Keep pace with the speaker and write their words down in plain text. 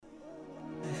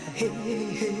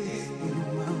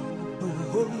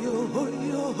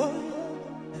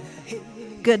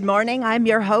Good morning. I'm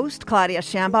your host, Claudia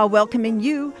Shambaugh, welcoming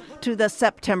you to the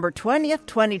September 20th,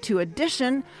 22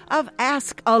 edition of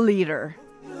Ask a Leader.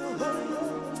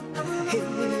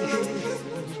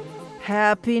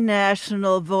 Happy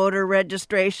National Voter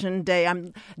Registration Day.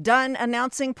 I'm done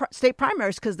announcing state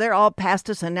primaries because they're all past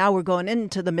us, and now we're going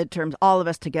into the midterms, all of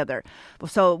us together.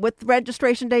 So with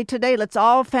Registration Day today, let's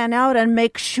all fan out and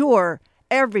make sure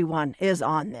everyone is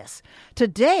on this.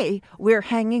 Today, we're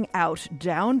hanging out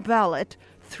down ballot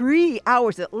 3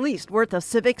 hours at least worth of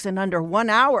civics in under 1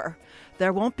 hour.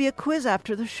 There won't be a quiz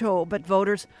after the show, but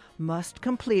voters must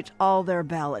complete all their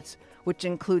ballots, which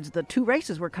includes the 2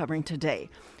 races we're covering today.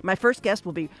 My first guest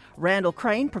will be Randall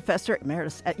Crane, Professor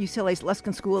Emeritus at UCLA's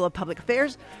Luskin School of Public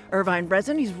Affairs, Irvine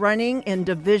resident. He's running in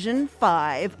Division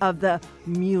 5 of the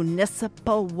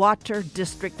Municipal Water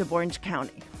District of Orange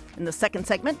County. In the second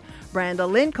segment,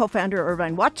 Branda Lin, co-founder of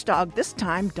Irvine Watchdog, this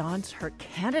time dons her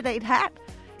candidate hat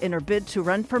in her bid to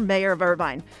run for Mayor of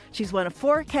Irvine. She's one of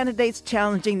 4 candidates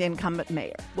challenging the incumbent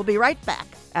mayor. We'll be right back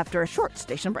after a short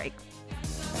station break.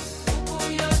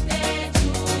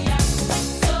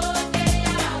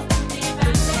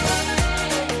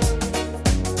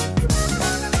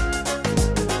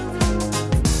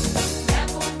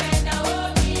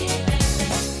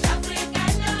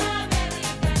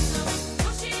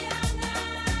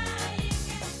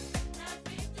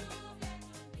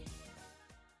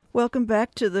 Welcome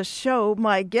back to the show.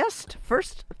 My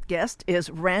first guest is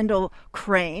Randall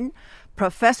Crane,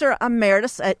 Professor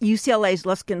Emeritus at UCLA's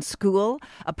Luskin School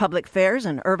of Public Affairs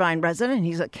and Irvine resident.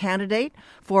 He's a candidate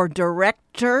for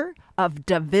Director of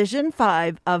Division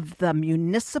 5 of the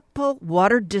Municipal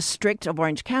Water District of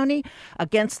Orange County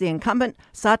against the incumbent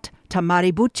Sat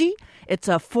Tamaribuchi. It's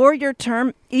a 4-year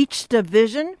term. Each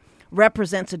division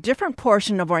represents a different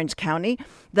portion of Orange County.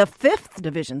 The 5th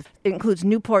division includes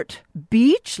Newport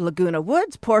Beach, Laguna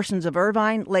Woods, portions of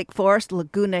Irvine, Lake Forest,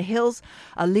 Laguna Hills,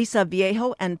 Aliso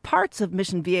Viejo, and parts of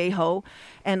Mission Viejo.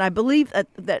 And I believe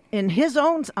that in his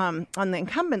own, on the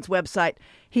incumbent's website,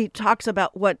 he talks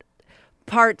about what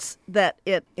parts that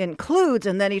it includes,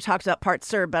 and then he talks about parts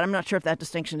served, but I'm not sure if that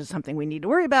distinction is something we need to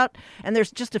worry about. And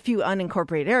there's just a few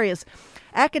unincorporated areas.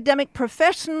 Academic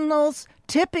professionals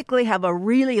typically have a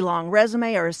really long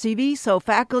resume or a CV, so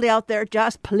faculty out there,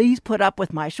 just please put up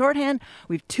with my shorthand.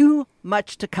 We've too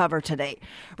much to cover today.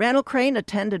 Randall Crane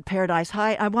attended Paradise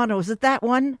High. Was it that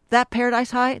one? That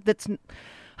Paradise High? That's...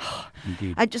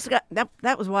 Indeed. I just got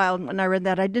that was wild when I read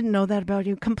that. I didn't know that about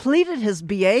you. Completed his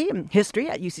BA in history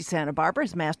at UC Santa Barbara,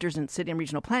 his master's in city and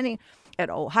regional planning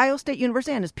at Ohio State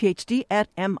University, and his PhD at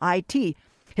MIT.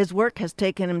 His work has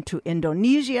taken him to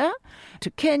Indonesia,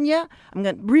 to Kenya. I'm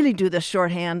going to really do this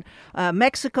shorthand.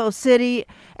 Mexico City,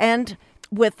 and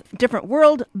with different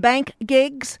World Bank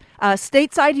gigs.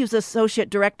 Stateside, he was Associate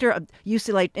Director of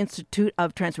UCLA Institute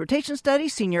of Transportation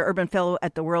Studies, Senior Urban Fellow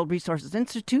at the World Resources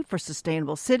Institute for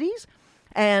Sustainable Cities.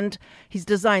 And he's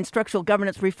designed structural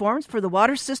governance reforms for the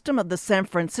water system of the San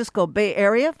Francisco Bay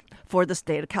Area for the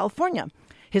state of California.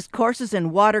 His courses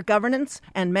in water governance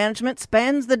and management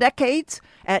spans the decades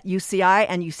at UCI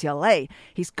and UCLA.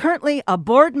 He's currently a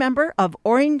board member of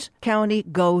Orange County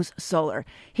Goes Solar.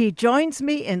 He joins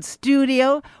me in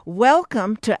studio.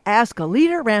 Welcome to Ask a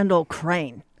Leader, Randall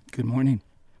Crane. Good morning.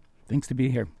 Thanks to be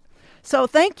here. So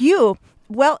thank you.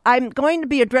 Well, I'm going to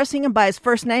be addressing him by his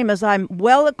first name as I'm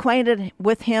well acquainted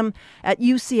with him at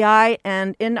UCI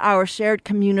and in our shared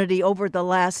community over the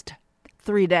last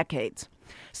 3 decades.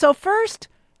 So first,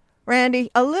 Randy,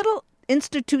 a little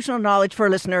institutional knowledge for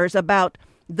listeners about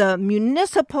the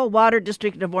Municipal Water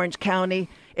District of Orange County,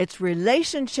 its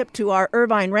relationship to our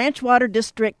Irvine Ranch Water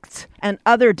Districts and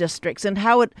other districts, and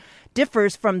how it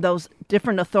differs from those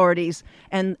different authorities.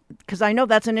 And because I know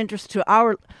that's an interest to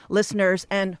our listeners,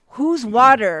 and whose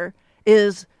water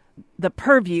is the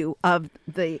purview of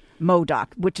the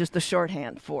MWDOC, which is the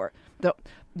shorthand for the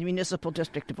Municipal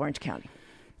District of Orange County.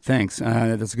 Thanks.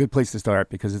 That's a good place to start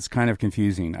because it's kind of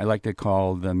confusing. I like to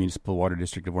call the Municipal Water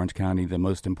District of Orange County the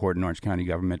most important Orange County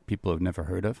government people have never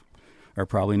heard of, or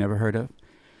probably never heard of.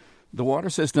 The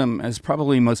water system, as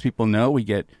probably most people know, we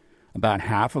get about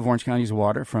half of Orange County's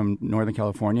water from Northern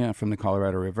California, from the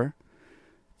Colorado River.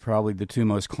 Probably the 2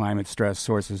 most climate-stressed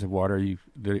sources of water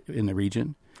in the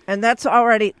region. And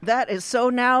that is so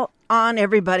now on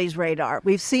everybody's radar.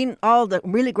 We've seen all the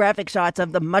really graphic shots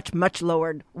of the much, much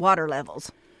lowered water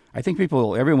levels. I think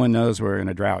everyone knows we're in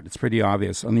a drought. It's pretty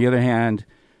obvious. On the other hand,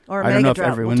 or a I don't know mega if drought.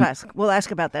 everyone... We'll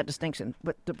ask about that distinction,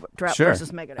 but the drought Sure.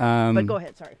 versus mega drought. But go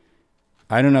ahead, sorry.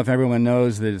 I don't know if everyone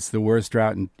knows that it's the worst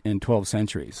drought in 12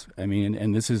 centuries. I mean,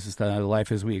 and this is life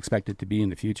as we expect it to be in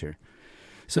the future.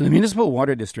 So the Municipal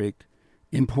Water District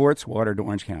imports water to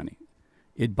Orange County.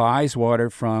 It buys water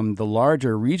from the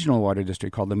larger regional water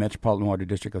district called the Metropolitan Water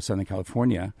District of Southern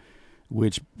California,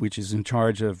 which is in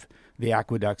charge of the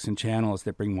aqueducts and channels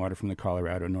that bring water from the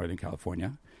Colorado and Northern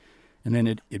California. And then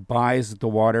it buys the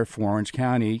water for Orange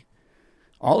County,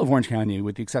 all of Orange County,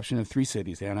 with the exception of 3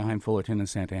 cities, Anaheim, Fullerton, and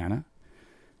Santa Ana,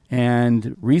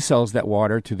 and resells that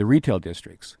water to the retail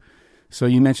districts. So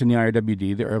you mentioned the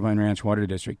IRWD, the Irvine Ranch Water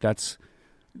District. That's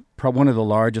one of the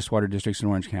largest water districts in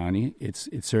Orange County.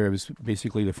 It serves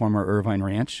basically the former Irvine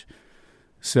Ranch.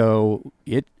 So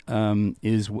it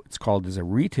is what's called as a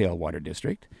retail water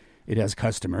district. It has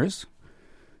customers.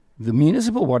 The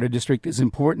municipal water district is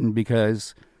important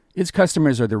because its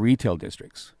customers are the retail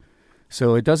districts.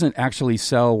 So it doesn't actually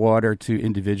sell water to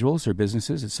individuals or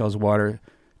businesses. It sells water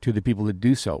to the people that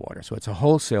do sell water. So it's a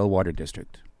wholesale water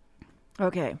district.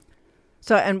 Okay.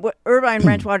 So, and Irvine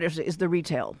Ranch Water District is the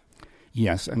retail.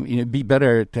 Yes. I mean, it'd be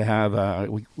better to have,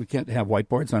 we can't have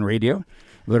whiteboards on radio.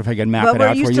 What if I can map it out for you?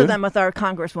 Well, we're used to them with our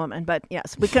congresswoman, but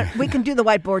yes, we can do the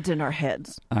whiteboards in our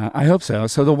heads. I hope so.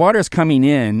 So the water is coming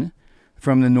in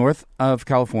from the north of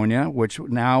California, which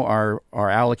now our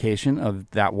allocation of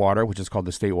that water, which is called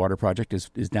the State Water Project,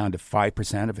 is down to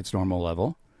 5% of its normal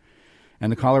level.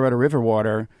 And the Colorado River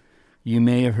water, you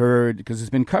may have heard, because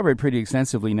it's been covered pretty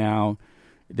extensively now,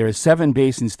 there are 7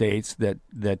 basin states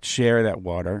that share that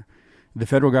water. The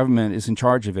federal government is in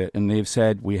charge of it, and they've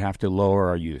said we have to lower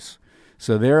our use.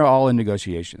 So they're all in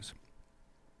negotiations.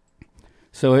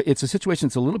 So it's a situation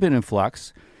that's a little bit in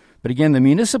flux. But again, the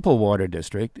municipal water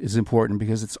district is important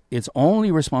because its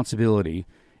only responsibility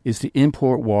is to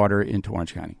import water into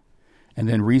Orange County and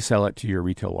then resell it to your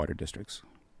retail water districts.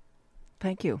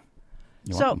 Thank you.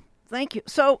 You're welcome. Thank you.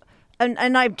 So,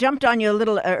 and I jumped on you a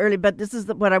little early, but this is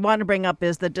what I want to bring up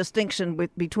is the distinction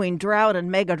between drought and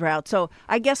mega drought. So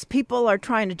I guess people are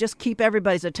trying to just keep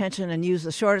everybody's attention and use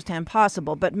the shortest hand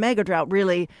possible, but mega drought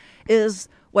really is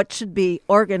what should be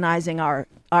organizing our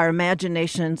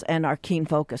imaginations and our keen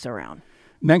focus around.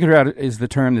 Mega drought is the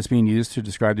term that's being used to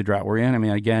describe the drought we're in. I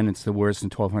mean, again, it's the worst in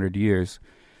 1,200 years.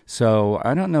 So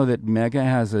I don't know that mega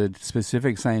has a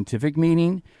specific scientific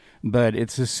meaning, but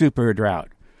it's a super drought.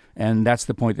 And that's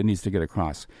the point that needs to get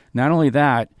across. Not only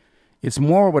that, it's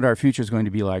more what our future is going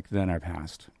to be like than our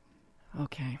past.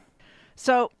 Okay.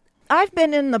 So I've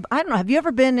been I don't know, have you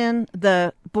ever been in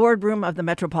the boardroom of the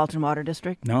Metropolitan Water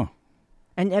District? No.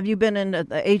 And have you been in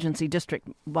the agency district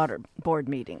water board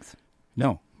meetings?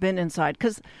 No. Been inside?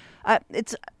 Because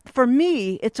for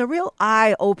me, it's a real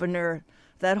eye-opener,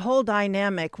 that whole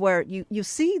dynamic where you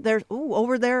see there's,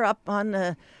 over there up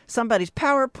on somebody's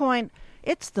PowerPoint,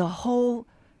 it's the whole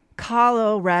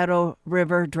Colorado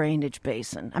River drainage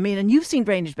basin. I mean, and you've seen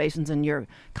drainage basins in your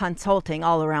consulting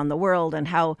all around the world, and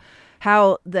how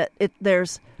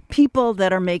there's people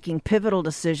that are making pivotal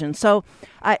decisions. So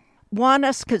I want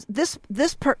us, because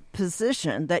this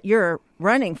position that you're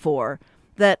running for,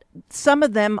 that some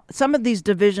of these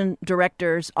division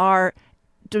directors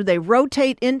do they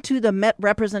rotate into the Met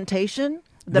representation,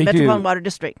 the Metropolitan Water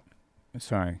District?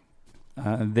 Sorry.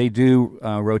 They do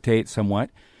rotate somewhat.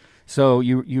 So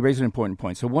you raise an important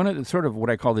point. So one of the sort of what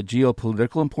I call the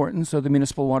geopolitical importance of the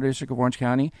Municipal Water District of Orange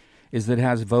County is that it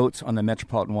has votes on the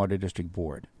Metropolitan Water District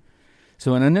Board.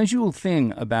 So an unusual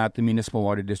thing about the Municipal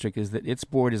Water District is that its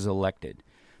board is elected.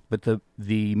 But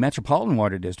the Metropolitan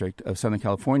Water District of Southern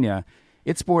California,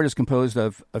 its board is composed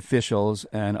of officials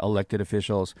and elected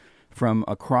officials from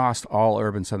across all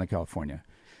urban Southern California.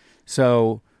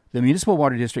 So the Municipal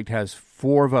Water District has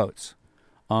 4 votes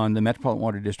on the Metropolitan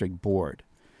Water District Board.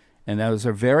 And those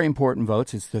are very important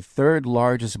votes. It's the 3rd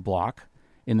largest block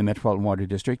in the Metropolitan Water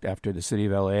District after the city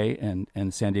of LA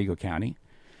and San Diego County.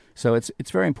 So it's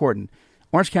very important.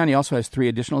 Orange County also has 3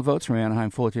 additional votes from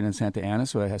Anaheim, Fullerton, and Santa Ana,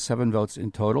 so it has 7 votes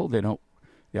in total. They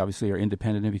obviously are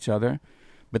independent of each other,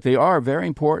 but they are very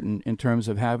important in terms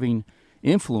of having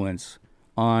influence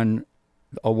on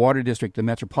a water district, the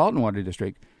Metropolitan Water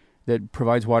District, that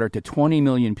provides water to 20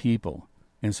 million people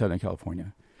in Southern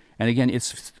California. And again,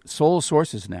 its sole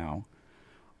sources now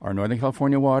are Northern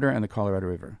California water and the Colorado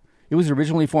River. It was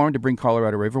originally formed to bring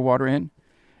Colorado River water in,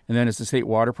 and then as the State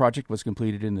Water Project was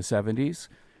completed in the 70s,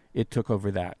 it took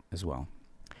over that as well.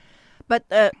 But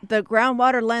the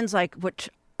groundwater lens, like which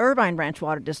Irvine Ranch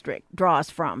Water District draws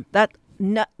from,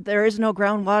 there is no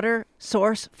groundwater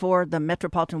source for the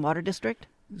Metropolitan Water District?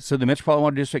 So the Metropolitan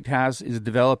Water District is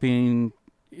developing.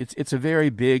 It's a very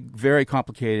big, very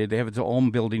complicated. They have its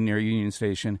own building near Union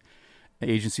Station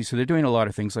agency, so they're doing a lot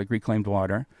of things like reclaimed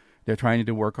water. They're trying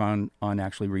to work on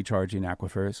actually recharging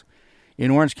aquifers.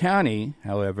 In Orange County,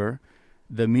 however,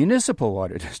 the Municipal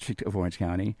Water District of Orange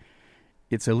County,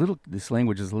 this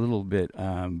language is a little bit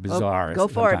bizarre. Go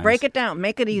for it. Break it down.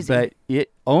 Make it easy. But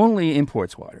it only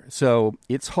imports water. So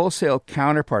its wholesale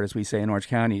counterpart, as we say in Orange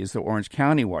County, is the Orange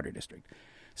County Water District.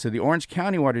 So the Orange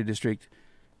County Water District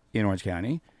in Orange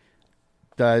County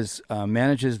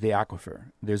manages the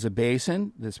aquifer. There's a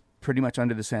basin that's pretty much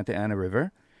under the Santa Ana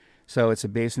River. So it's a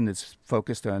basin that's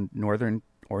focused on northern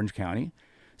Orange County.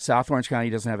 South Orange County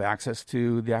doesn't have access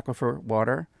to the aquifer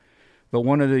water. But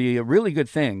one of the really good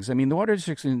things, the water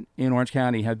districts in Orange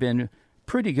County have been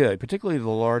pretty good, particularly the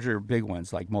larger big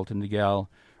ones like Moulton Niguel,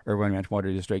 Irvine Ranch Water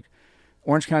District.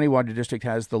 Orange County Water District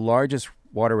has the largest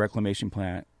water reclamation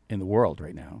plant in the world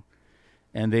right now.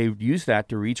 And they use that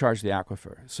to recharge the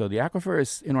aquifer. So the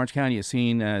aquifer in Orange County is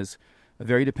seen as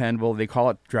very dependable. They call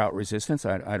it drought resistance.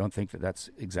 I don't think that that's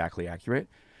exactly accurate.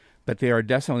 But they are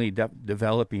definitely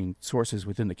developing sources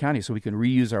within the county so we can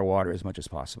reuse our water as much as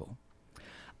possible.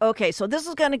 Okay, so this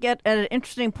is going to get at an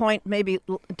interesting point maybe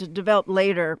to develop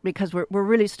later because we're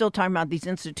really still talking about these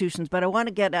institutions. But I want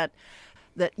to get at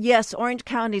that, yes, Orange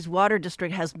County's water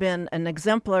district has been an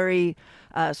exemplary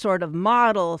sort of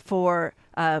model for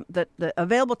the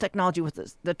available technology with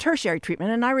the tertiary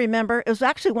treatment. And I remember it was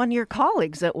actually one of your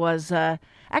colleagues that was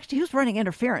actually he was running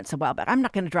interference a while back. I'm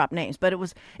not going to drop names, but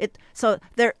so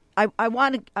there. I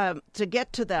want to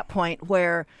get to that point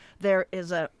where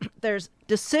there's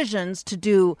decisions to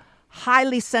do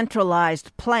highly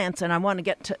centralized plants, and I want to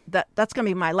get to that. That's going to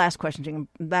be my last question. You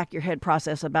can back your head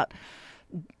process about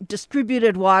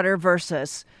distributed water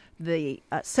versus the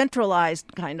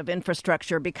centralized kind of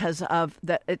infrastructure, because of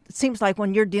that. It seems like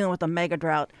when you're dealing with a mega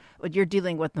drought, when you're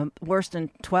dealing with the worst in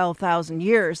 12,000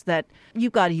 years, that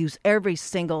you've got to use every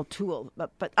single tool.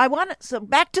 But I want to, so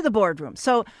back to the boardroom.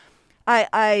 So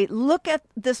I look at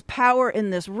this power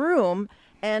in this room,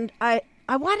 and I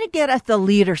want to get at the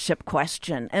leadership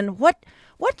question. And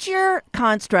what's your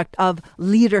construct of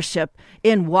leadership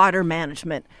in water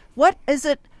management? What is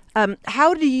it?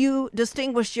 How do you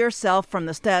distinguish yourself from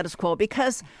the status quo?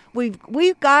 Because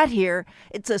we've got here,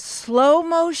 it's a slow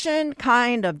motion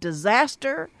kind of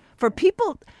disaster for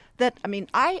people that,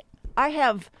 I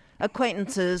have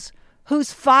acquaintances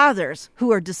whose fathers,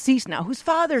 who are deceased now, whose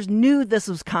fathers knew this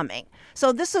was coming.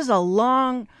 So this is a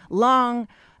long, long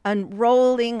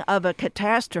unrolling of a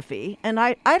catastrophe. And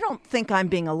I don't think I'm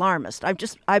being alarmist.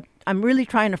 I'm really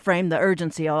trying to frame the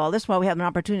urgency of all this while we have an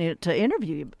opportunity to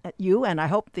interview you, and I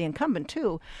hope the incumbent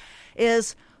too,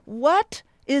 is what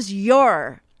is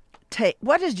your take?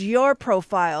 What is your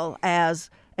profile as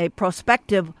a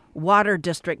prospective water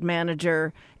district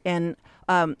manager in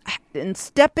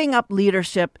stepping up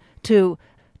leadership to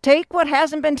take what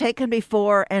hasn't been taken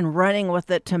before and running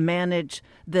with it to manage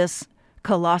this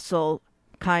colossal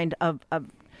kind of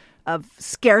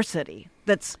scarcity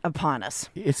that's upon us?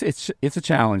 It's a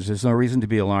challenge. There's no reason to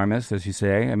be alarmist, as you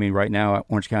say. Right now,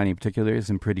 Orange County in particular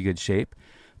is in pretty good shape,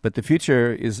 but the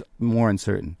future is more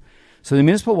uncertain. So the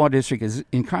Municipal Water District is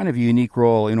in kind of a unique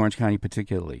role in Orange County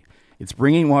particularly. It's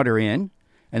bringing water in,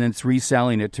 and then it's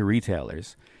reselling it to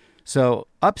retailers. So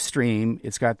upstream,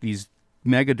 it's got these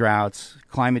mega droughts,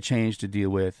 climate change to deal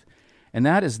with, and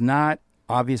that is not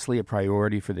obviously a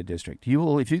priority for the district.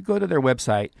 If you go to their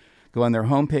website, go on their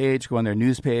homepage, go on their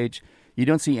news page, you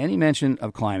don't see any mention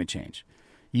of climate change.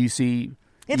 It's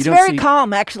very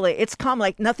calm, actually. It's calm,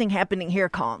 like nothing happening here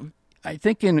calm. I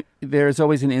think there's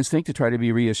always an instinct to try to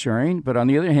be reassuring, but on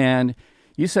the other hand,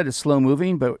 you said it's slow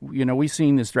moving, but we've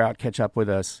seen this drought catch up with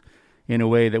us in a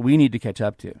way that we need to catch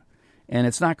up to. And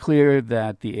it's not clear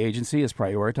that the agency has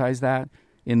prioritized that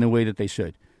in the way that they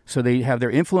should. So they have their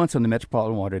influence on the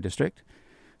Metropolitan Water District.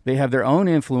 They have their own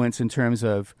influence in terms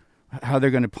of how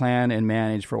they're going to plan and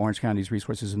manage for Orange County's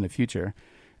resources in the future.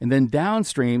 And then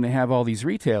downstream, they have all these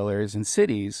retailers and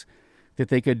cities that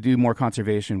they could do more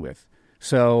conservation with.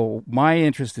 So my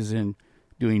interest is in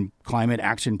doing climate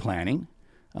action planning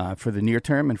for the near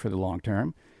term and for the long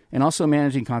term, and also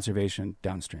managing conservation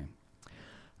downstream.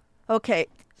 Okay.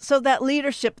 So that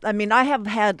leadership, I have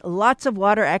had lots of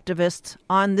water activists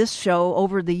on this show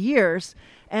over the years,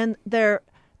 and they're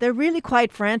really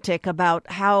quite frantic about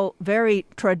how very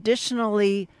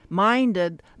traditionally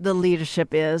minded the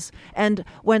leadership is. And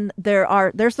when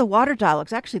there's the water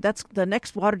dialogues. Actually, that's the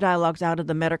next water dialogues out of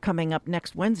the Met are coming up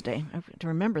next Wednesday. I have to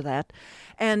remember that.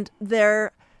 And there's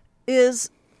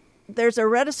a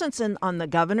reticence on the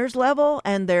governor's level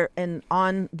and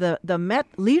on the Met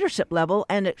leadership level,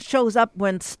 and it shows up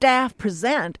when staff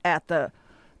present at the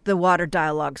the Water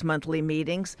Dialogue's monthly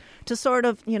meetings to sort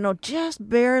of, just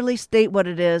barely state what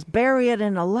it is, bury it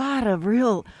in a lot of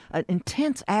real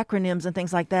intense acronyms and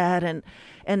things like that.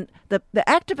 And the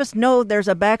activists know there's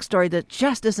a backstory that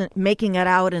just isn't making it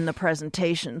out in the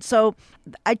presentation. So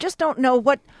I just don't know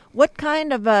what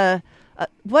kind of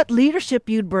what leadership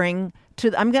you'd bring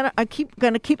to. I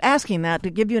keep asking that to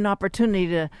give you an opportunity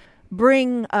to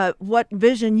bring what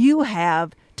vision you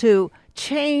have to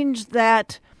change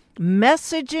that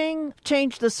messaging,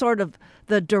 change the sort of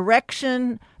the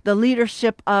direction, the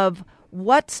leadership of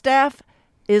what staff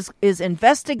is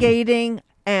investigating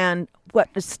and what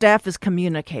the staff is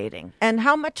communicating, and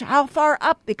how far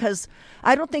up, because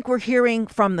I don't think we're hearing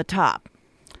from the top.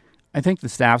 I think the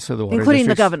staffs of the water including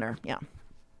the districts governor,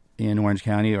 in Orange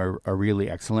County are really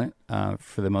excellent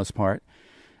for the most part.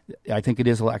 I think it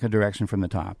is a lack of direction from the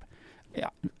top.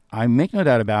 I make no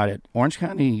doubt about it. In Orange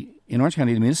County,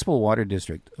 the Municipal Water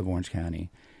District of Orange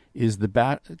County is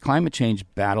the climate change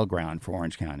battleground for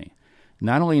Orange County,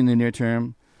 not only in the near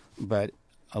term, but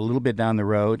a little bit down the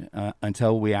road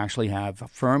until we actually have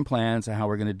firm plans of how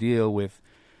we're going to deal with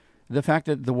the fact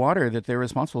that the water that they're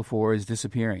responsible for is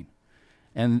disappearing.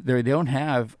 And they don't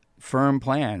have firm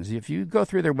plans. If you go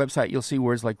through their website, you'll see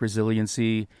words like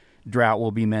resiliency, drought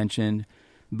will be mentioned.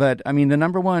 But, the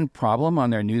number one problem on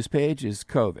their news page is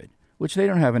COVID, which they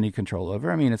don't have any control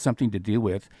over. It's something to deal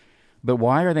with. But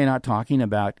why are they not talking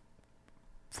about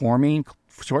forming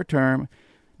short-term,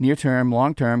 near-term,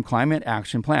 long-term climate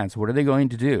action plans? What are they going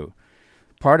to do?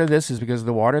 Part of this is because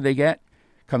the water they get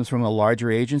comes from a larger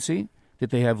agency that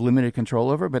they have limited control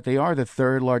over, but they are the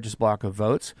third largest block of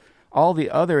votes. All the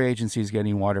other agencies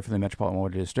getting water from the Metropolitan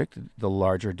Water District, the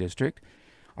larger district,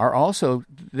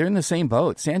 they're in the same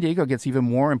boat. San Diego gets even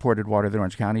more imported water than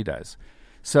Orange County does.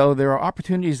 So there are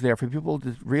opportunities there for people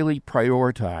to really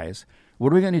prioritize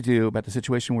what are we going to do about the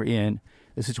situation we're in,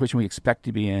 the situation we expect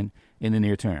to be in the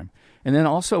near term. And then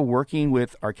also working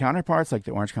with our counterparts like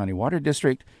the Orange County Water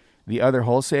District, the other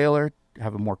wholesaler,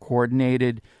 have a more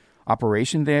coordinated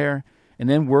operation there, and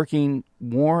then working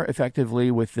more effectively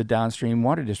with the downstream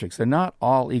water districts. They're not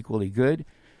all equally good.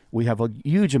 We have a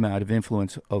huge amount of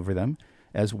influence over them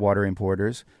as water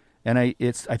importers. And I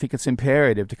think it's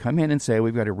imperative to come in and say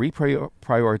we've got to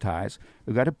reprioritize,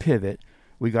 we've got to pivot,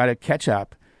 we've got to catch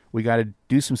up, we've got to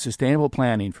do some sustainable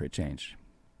planning for a change.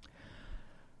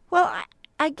 Well,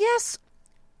 I guess,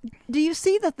 do you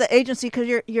see that the agency, because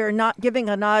you're not giving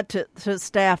a nod to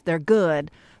staff, they're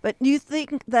good, but do you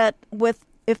think that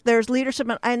if there's leadership,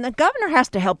 and the governor has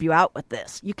to help you out with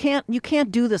this. You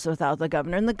can't do this without the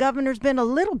governor. And the governor's been a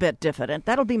little bit diffident.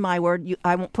 That'll be my word.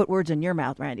 I won't put words in your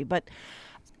mouth, Randy. But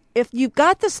if you've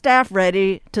got the staff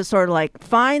ready to sort of like,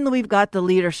 finally we've got the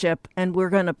leadership and we're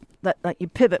going to let you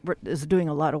pivot, is doing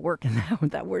a lot of work in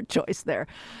that word choice there,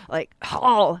 like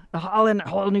haul in a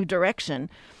whole new direction,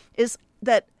 is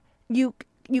that you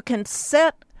can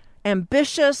set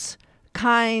ambitious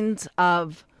kinds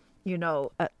of,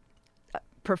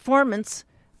 performance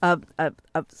of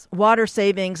water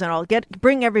savings, and I'll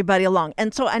bring everybody along.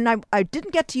 And so, I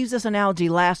didn't get to use this analogy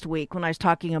last week when I was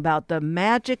talking about the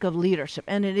magic of leadership,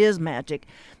 and it is magic,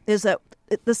 is that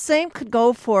the same could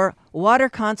go for water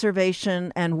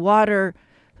conservation and water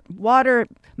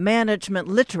management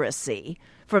literacy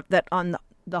for that on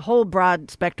the whole broad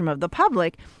spectrum of the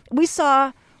public. We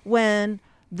saw when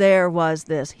there was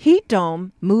this heat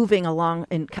dome moving along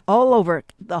all over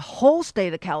the whole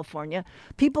state of California.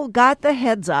 People got the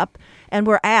heads up and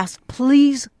were asked,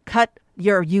 please cut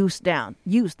your use down.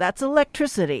 That's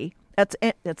electricity.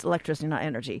 That's electricity, not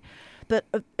energy. But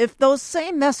if those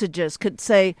same messages could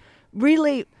say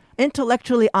really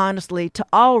intellectually honestly to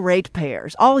all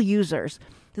ratepayers, all users,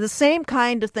 the same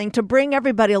kind of thing to bring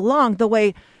everybody along the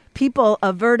way people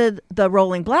averted the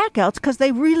rolling blackouts, because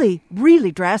they really,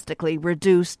 really drastically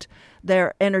reduced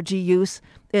their energy use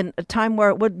in a time where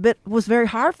it was very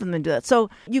hard for them to do that. So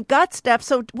you've got steps.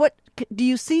 So what do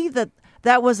you see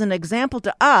that was an example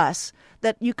to us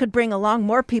that you could bring along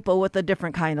more people with a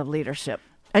different kind of leadership?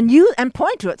 And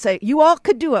point to it, say, you all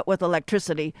could do it with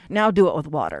electricity, now do it with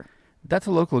water. That's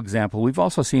a local example. We've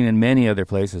also seen in many other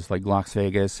places like Las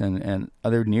Vegas and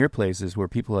other near places where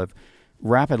people have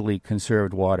rapidly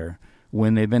conserved water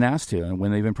when they've been asked to and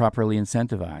when they've been properly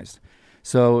incentivized.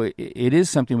 So it is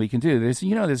something we can do. There's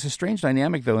a strange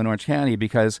dynamic, though, in Orange County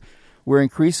because we're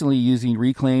increasingly using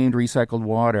reclaimed, recycled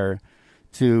water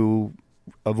to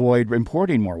avoid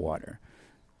importing more water.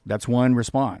 That's one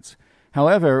response.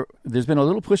 However, there's been a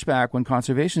little pushback when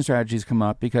conservation strategies come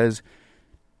up because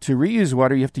to reuse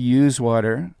water, you have to use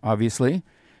water, obviously.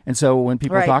 And so when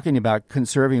people are talking about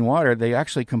conserving water, they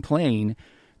actually complain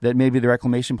that maybe the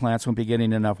reclamation plants won't be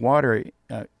getting enough water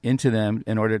into them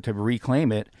in order to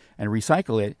reclaim it and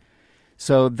recycle it.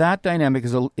 So that dynamic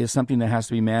is something that has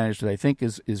to be managed that I think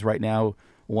is right now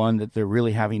one that they're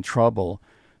really having trouble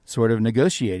sort of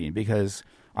negotiating, because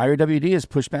IRWD has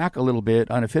pushed back a little bit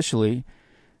unofficially,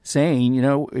 saying,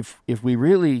 if we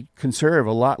really conserve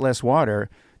a lot less water,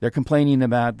 they're complaining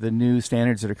about the new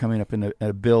standards that are coming up in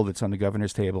a bill that's on the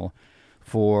governor's table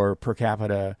for per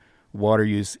capita water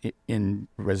use in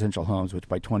residential homes, which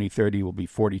by 2030 will be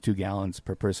 42 gallons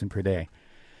per person per day.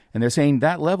 And they're saying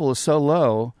that level is so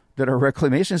low that our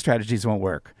reclamation strategies won't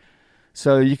work.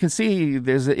 So you can see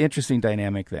there's an interesting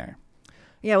dynamic there.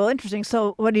 Yeah, well, interesting.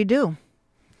 So what do you do?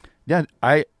 Yeah,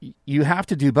 you have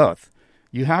to do both.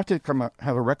 You have to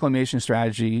have a reclamation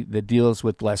strategy that deals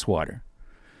with less water.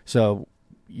 So,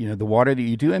 the water that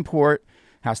you do import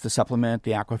has to supplement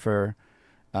the aquifer,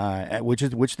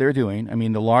 which they're doing. I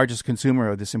mean, the largest consumer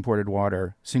of this imported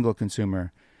water, single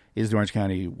consumer, is the Orange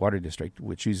County Water District,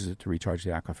 which uses it to recharge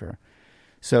the aquifer.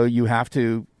 So you have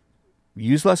to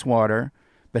use less water,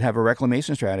 but have a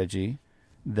reclamation strategy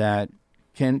that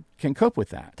can cope with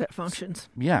that. That functions.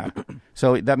 Yeah.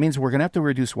 So that means we're going to have to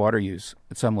reduce water use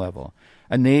at some level.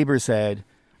 A neighbor said,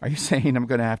 "Are you saying I'm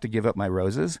going to have to give up my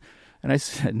roses?" And I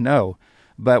said, "No."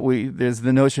 But there's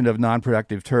the notion of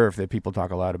non-productive turf that people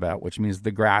talk a lot about, which means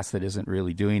the grass that isn't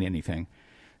really doing anything.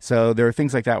 So there are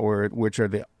things like that which are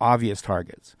the obvious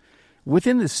targets.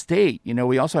 Within the state,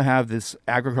 we also have this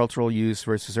agricultural use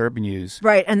versus urban use.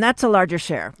 Right, and that's a larger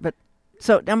share. But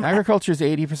so agriculture is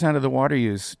 80% of the water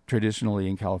use traditionally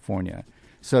in California.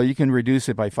 So you can reduce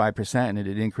it by 5%, and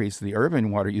it increase the urban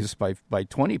water use by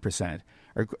 20%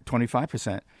 or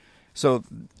 25%. So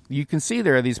you can see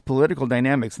there are these political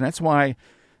dynamics, and that's why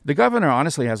the governor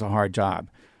honestly has a hard job.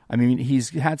 I mean, he's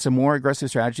had some more aggressive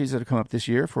strategies that have come up this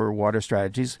year for water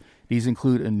strategies. These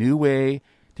include a new way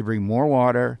to bring more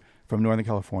water from Northern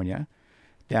California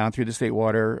down through the State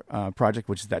Water Project,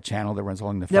 which is that channel that runs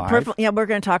along the 5. Yeah, we're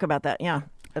going to talk about that, yeah.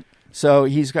 So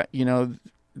he's got,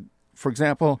 for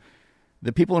example,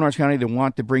 the people in Orange County that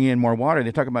want to bring in more water,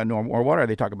 they talk about more water,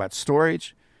 they talk about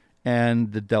storage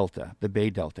and the delta, the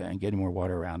Bay Delta, and getting more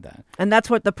water around that. And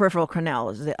that's what the peripheral canal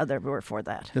is, the other word for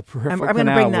that. The peripheral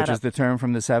canal, which is the term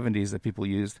from the 70s that people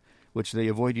used, which they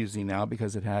avoid using now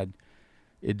because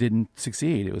it didn't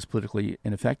succeed. It was politically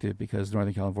ineffective because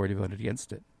Northern California voted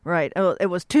against it. Right. It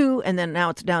was 2, and then now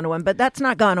it's down to 1. But that's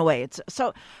not gone away.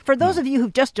 So for those of you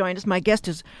who've just joined us, my guest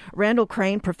is Randall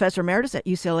Crane, Professor Emeritus at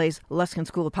UCLA's Luskin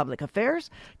School of Public Affairs,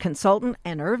 consultant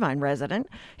and Irvine resident.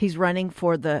 He's running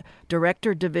for the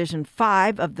Director Division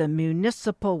 5 of the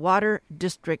Municipal Water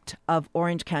District of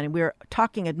Orange County. We're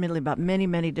talking admittedly about many,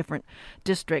 many different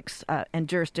districts and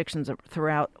jurisdictions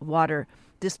throughout water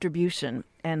distribution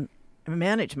and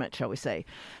management, shall we say.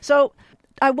 So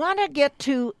I want to get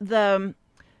to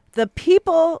the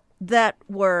people that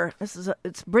were,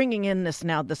 it's bringing in this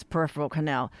peripheral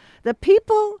canal, the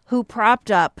people who propped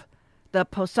up the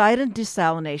Poseidon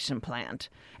desalination plant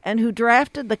and who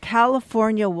drafted the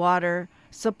California Water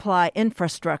Supply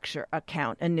Infrastructure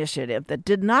Account initiative that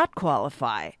did not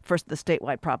qualify for the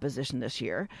statewide proposition this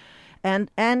year. And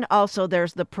also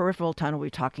there's the peripheral tunnel we're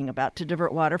talking about to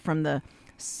divert water from the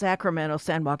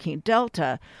Sacramento-San Joaquin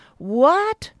Delta.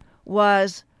 What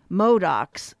was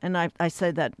MWDOC's, and I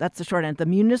said that's the short end, the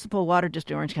Municipal Water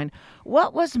District of Orange County,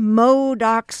 what was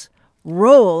MWDOC's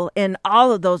role in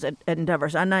all of those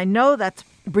endeavors? And I know that's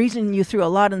breezing you through a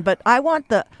lot, but I want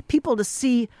the people to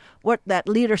see what that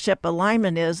leadership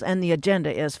alignment is and the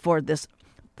agenda is for this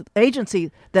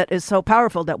agency that is so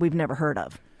powerful that we've never heard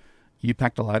of. You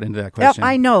packed a lot into that question.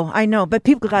 Yep, I know, but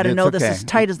people got to know this as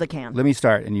tight as they can. Let me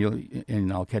start,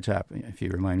 and I'll catch up if you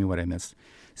remind me what I missed.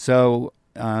 So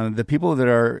the people that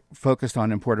are focused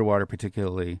on imported water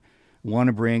particularly want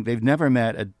to bring, they've never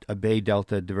met a Bay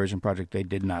Delta diversion project they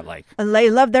did not like. And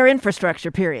they love their infrastructure,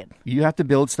 period. You have to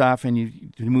build stuff and you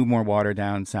move more water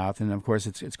down south. And, of course,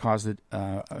 it's caused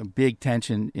a big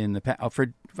tension in the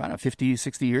for 50,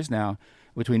 60 years now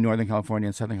between Northern California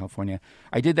and Southern California.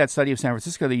 I did that study of San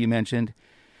Francisco that you mentioned,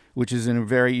 which is in a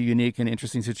very unique and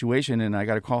interesting situation. And I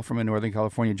got a call from a Northern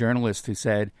California journalist who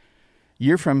said,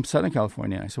 "You're from Southern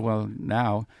California." I said, "Well,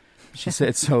 now." She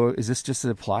said, "So is this just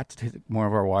a plot to take more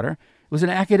of our water?" It was an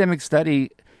academic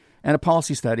study and a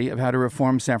policy study of how to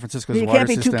reform San Francisco's water system.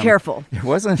 You can't be too careful.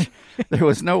 There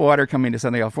was no water coming to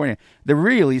Southern California. They're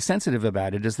really sensitive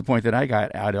about it is the point that I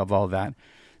got out of all that.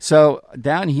 So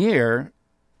down here,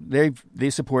 they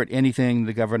support anything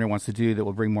the governor wants to do that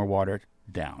will bring more water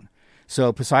down.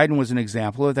 So Poseidon was an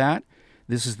example of that.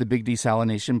 This is the big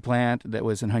desalination plant that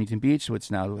was in Huntington Beach, which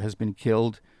now has been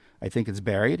killed. I think it's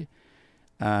buried.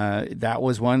 That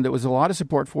was one that was a lot of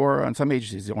support for on some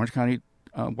agencies, the Orange County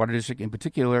Water District in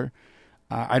particular.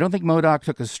 I don't think MWDOC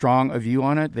took as strong a view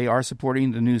on it. They are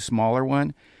supporting the new smaller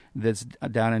one that's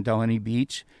down in Delaney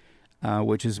Beach,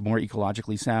 which is more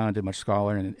ecologically sound and much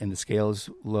smaller, and the scale is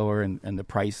lower, and the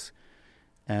price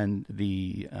and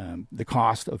the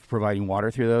cost of providing water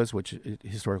through those, which is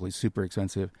historically super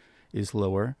expensive, is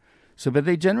lower. So, but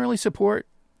they generally support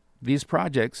these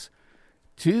projects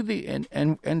to the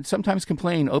and sometimes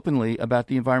complain openly about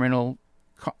the environmental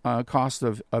cost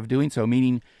of doing so,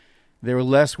 meaning they're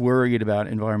less worried about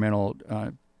environmental,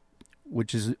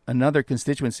 which is another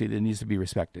constituency that needs to be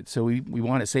respected. So we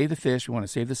want to save the fish, we want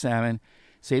to save the salmon,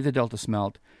 save the Delta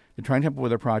smelt. They're trying to come up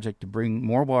with a project to bring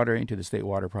more water into the State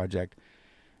Water Project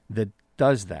that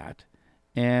does that.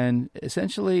 And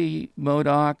essentially,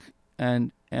 MWDOC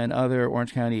and other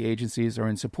Orange County agencies are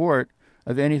in support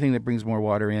of anything that brings more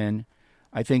water in.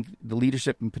 I think the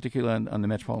leadership, in particular on the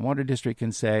Metropolitan Water District,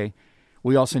 can say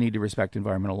we also need to respect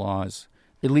environmental laws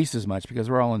at least as much because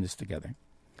we're all in this together.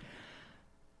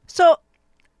 So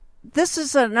this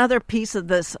is another piece of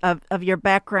this of your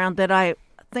background that I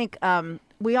think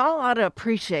we all ought to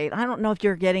appreciate. I don't know if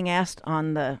you're getting asked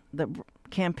on the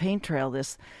campaign trail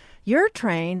this. You're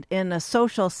trained in a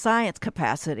social science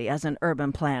capacity as an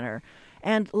urban planner,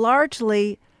 and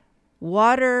largely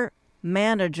water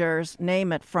managers,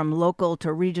 name it from local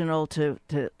to regional to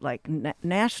like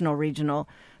national regional,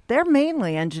 they're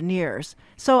mainly engineers.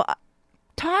 So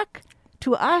talk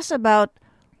to us about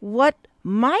what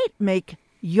might make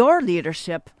your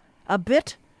leadership a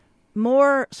bit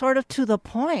more sort of to the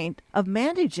point of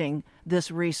managing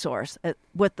this resource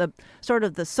with the sort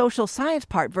of the social science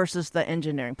part versus the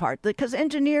engineering part. Because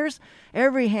engineers,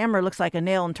 every hammer looks like a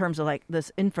nail in terms of like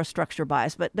this infrastructure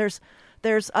bias, but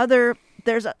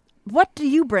what do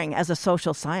you bring as a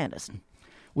social scientist?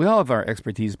 We all have our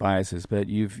expertise biases, but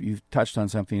you've touched on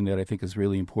something that I think is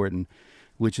really important,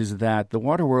 which is that the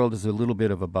water world is a little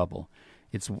bit of a bubble.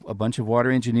 It's a bunch of water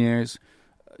engineers,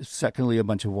 secondly, a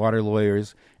bunch of water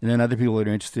lawyers, and then other people that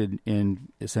are interested in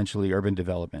essentially urban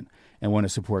development and want to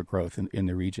support growth in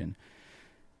the region.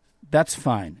 That's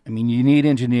fine. I mean, you need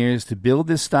engineers to build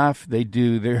this stuff. They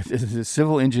do. The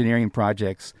civil engineering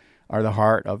projects are the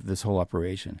heart of this whole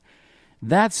operation.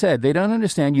 That said, they don't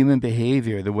understand human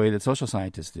behavior the way that social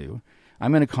scientists do.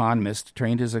 I'm an economist,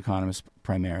 trained as an economist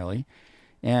primarily,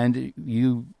 and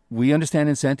we understand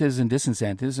incentives and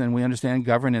disincentives, and we understand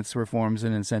governance reforms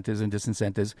and incentives and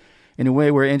disincentives in a way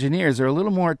where engineers are a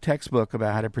little more textbook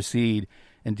about how to proceed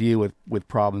and deal with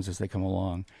problems as they come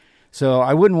along. So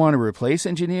I wouldn't want to replace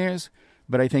engineers,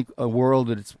 but I think a world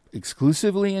that's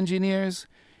exclusively engineers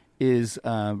is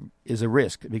a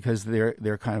risk because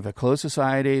they're kind of a closed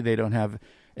society. They don't have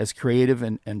as creative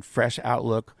and fresh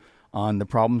outlook on the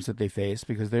problems that they face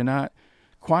because they're not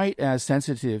quite as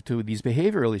sensitive to these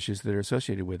behavioral issues that are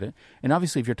associated with it. And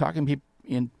obviously, if you're talking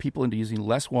people into using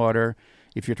less water,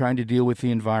 if you're trying to deal with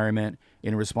the environment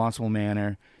in a responsible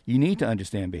manner, you need to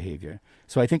understand behavior.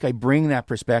 So I think I bring that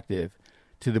perspective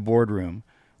to the boardroom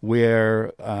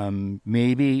where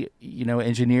maybe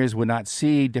engineers would not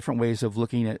see different ways of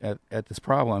looking at this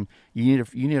problem. You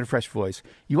need a fresh voice.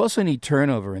 You also need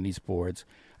turnover in these boards.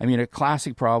 I mean, a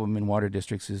classic problem in water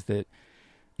districts is that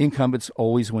incumbents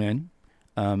always win.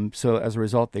 So as a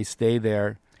result, they stay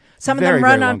there. Some of them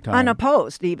run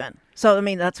unopposed even. So, I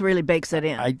mean, that's really bakes it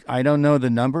in. I don't know the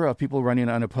number of people running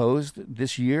unopposed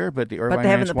this year, but the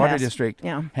Irvine Water District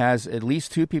has at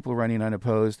least 2 people running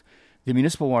unopposed. The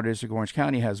Municipal Water District of Orange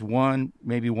County has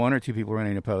maybe one or two people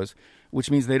running opposed,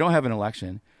 which means they don't have an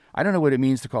election. I don't know what it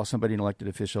means to call somebody an elected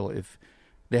official if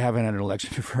they haven't had an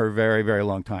election for a very, very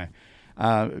long time.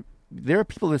 There are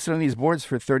people that sit on these boards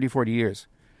for 30, 40 years.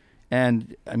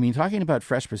 And, I mean, talking about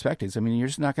fresh perspectives, I mean, you're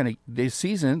just not going to – this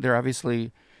season, they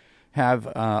obviously have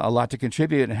a lot to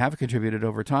contribute and have contributed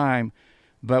over time,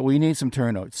 but we need some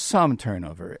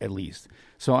turnover at least.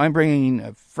 So I'm bringing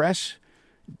a fresh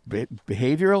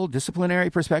behavioral, disciplinary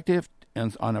perspective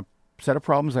on a set of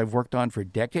problems I've worked on for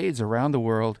decades around the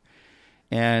world,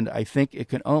 and I think it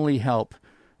can only help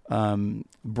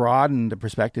broaden the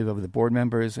perspective of the board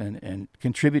members and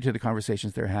contribute to the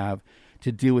conversations they have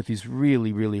to deal with these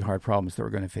really, really hard problems that we're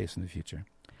going to face in the future.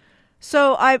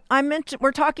 So I mentioned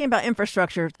we're talking about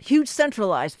infrastructure, huge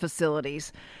centralized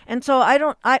facilities, and so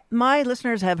my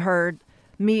listeners have heard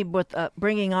me with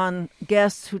bringing on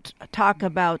guests who talk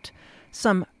about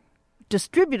some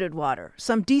distributed water,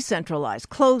 some decentralized,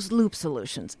 closed loop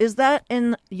solutions. Is that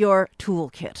in your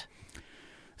toolkit?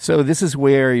 So this is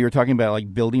where you're talking about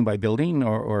like building by building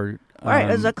or right,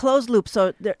 as a closed loop.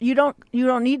 So you don't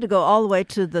need to go all the way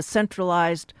to the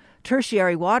centralized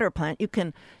tertiary water plant, you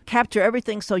can capture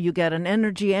everything so you get an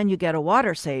energy and you get a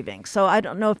water saving. So I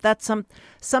don't know if that's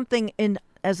something in,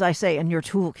 as I say, in your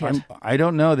toolkit. I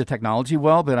don't know the technology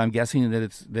well, but I'm guessing that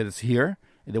it's here,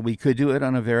 that we could do it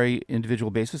on a very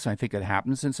individual basis. I think it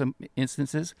happens in some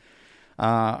instances.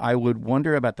 I would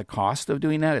wonder about the cost of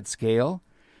doing that at scale.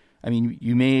 I mean,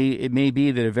 it may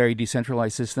be that a very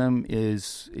decentralized system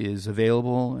is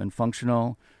available and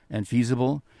functional and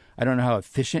feasible. I don't know how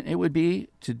efficient it would be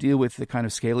to deal with the kind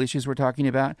of scale issues we're talking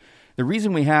about. The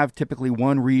reason we have typically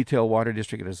one retail water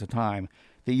district at a time,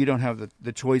 that you don't have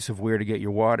the choice of where to get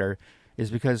your water,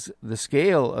 is because the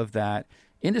scale of that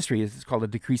industry is called a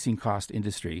decreasing cost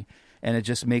industry, and it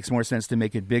just makes more sense to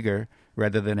make it bigger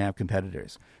rather than have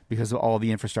competitors because of all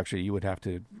the infrastructure you would have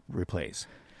to replace.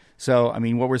 So, I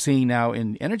mean, what we're seeing now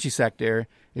in the energy sector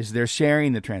is they're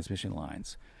sharing the transmission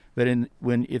lines. But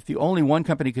if the only one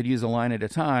company could use a line at a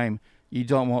time, you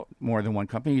don't want more than one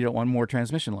company. You don't want more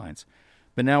transmission lines.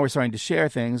 But now we're starting to share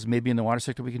things. Maybe in the water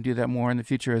sector we can do that more in the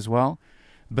future as well.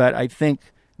 But I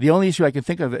think the only issue I can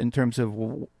think of in terms of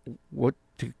what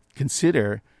to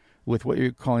consider with what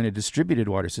you're calling a distributed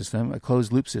water system, a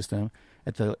closed loop system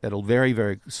at a very,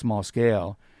 very small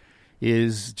scale,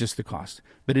 is just the cost.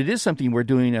 But it is something we're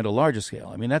doing at a larger scale.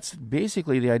 I mean, that's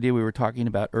basically the idea we were talking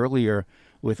about earlier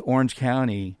with Orange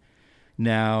County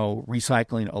now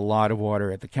recycling a lot of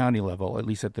water at the county level, at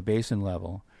least at the basin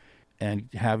level, and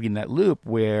having that loop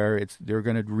where they're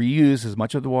going to reuse as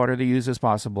much of the water they use as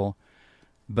possible.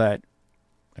 But,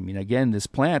 I mean, again, this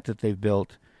plant that they've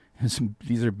built,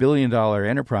 these are billion-dollar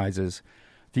enterprises.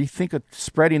 Do you think of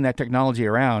spreading that technology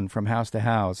around from house to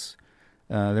house?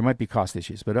 There might be cost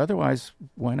issues, but otherwise,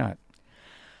 why not?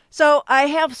 So I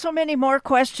have so many more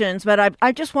questions, but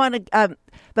I just want to,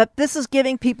 but this is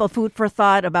giving people food for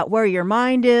thought about where your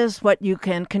mind is, what you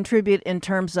can contribute in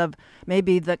terms of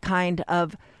maybe the kind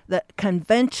of the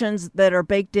conventions that are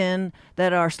baked in,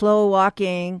 that are slow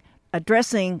walking,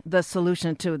 addressing the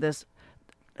solution to this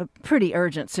pretty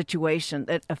urgent situation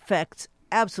that affects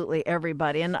absolutely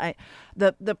everybody. And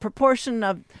the proportion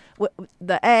of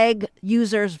the ag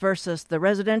users versus the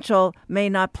residential may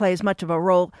not play as much of a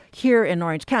role here in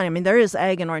Orange County. I mean, there is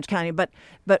ag in Orange County, but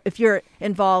if you're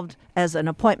involved as an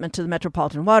appointment to the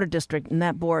Metropolitan Water District in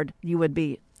that board, you would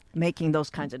be making those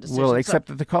kinds of decisions. Well, except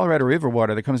that the Colorado River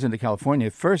water that comes into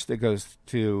California, first it goes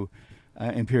to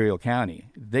Imperial County.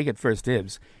 They get first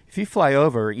dibs. If you fly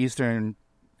over eastern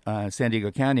San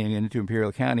Diego County and into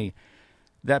Imperial County,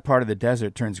 that part of the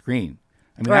desert turns green.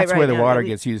 I mean, that's where the water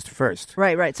gets used first.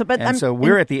 Right. So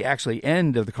we're at the actually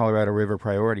end of the Colorado River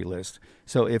priority list.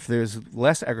 So if there's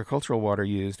less agricultural water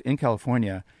used in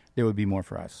California, there would be more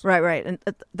for us. Right. And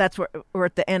that's where we're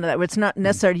at the end of that. It's not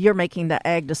necessarily you're making the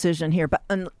ag decision here, but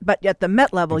at the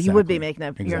Met level, you would be making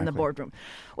that here in the boardroom.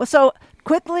 Well, so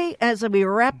quickly, as we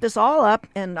wrap this all up,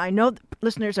 and I know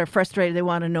listeners are frustrated, they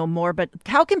want to know more, but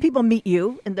how can people meet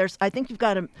you? And I think you've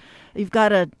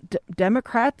got a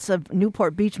Democrats of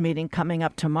Newport Beach meeting coming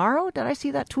up tomorrow. Did I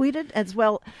see that tweeted as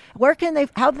well? How can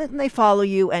they follow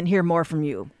you and hear more from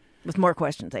you with more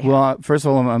questions they have? Well, first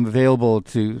of all, I'm available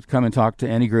to come and talk to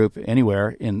any group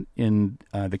anywhere in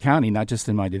the county, not just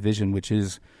in my division, which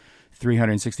is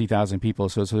 360,000 people.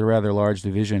 So it's a rather large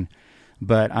division.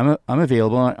 But I'm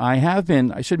available.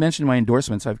 I should mention my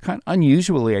endorsements. I've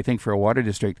unusually, I think, for a water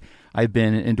district, I've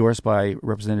been endorsed by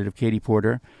Representative Katie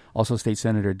Porter, also State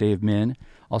Senator Dave Min,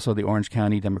 also the Orange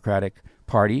County Democratic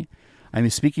Party. I'm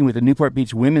speaking with the Newport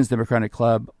Beach Women's Democratic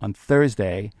Club on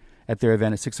Thursday at their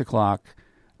event at 6 o'clock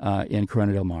in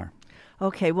Corona del Mar.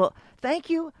 Okay, well,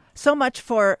 thank you so much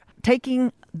for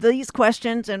taking these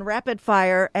questions in rapid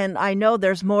fire. And I know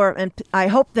there's more, and I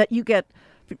hope that you get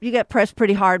pressed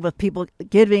pretty hard with people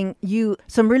giving you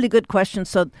some really good questions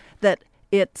so that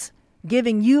it's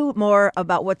giving you more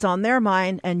about what's on their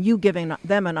mind and you giving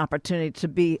them an opportunity to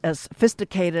be as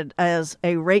sophisticated as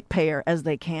a ratepayer as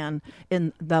they can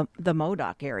in the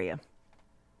MWDOC area.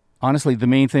 Honestly, the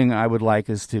main thing I would like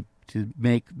is to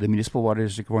make the Municipal Water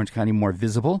District of Orange County more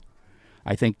visible.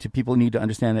 I think people need to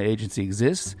understand that agency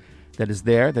exists, that it's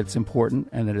there, that it's important,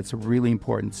 and that it's a really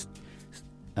important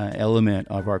element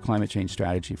of our climate change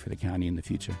strategy for the county in the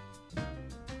future.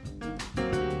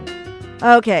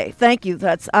 Okay, thank you.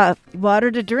 That's water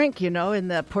to drink, in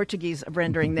the Portuguese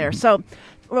rendering there. So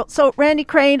Randy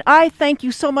Crane, I thank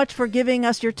you so much for giving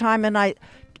us your time, and I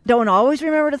don't always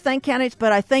remember to thank candidates,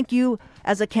 but I thank you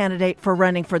as a candidate for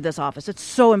running for this office. It's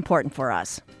so important for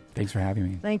us. Thanks for having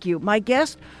me. Thank you. My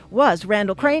guest was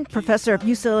Randall Crane, professor of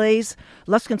UCLA's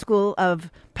Luskin School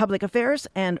of Public Affairs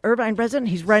and Irvine resident.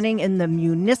 He's running in the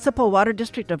Municipal Water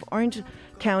District of Orange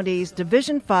County's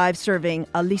Division 5, serving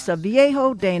Aliso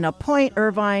Viejo, Dana Point,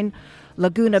 Irvine,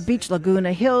 Laguna Beach,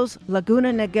 Laguna Hills,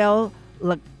 Laguna Niguel,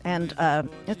 and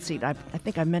let's see, I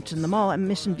think I mentioned them all, and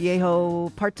Mission Viejo,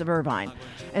 parts of Irvine,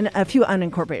 and a few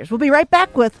unincorporated. We'll be right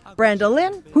back with Branda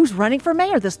Lin, who's running for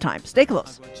mayor this time. Stay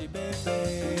close.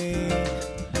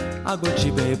 Aqua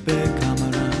de Beber, come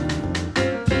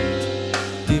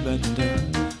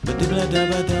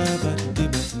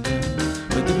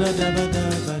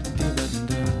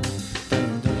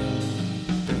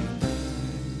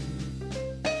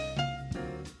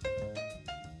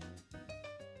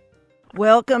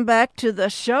Welcome back to the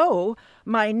show.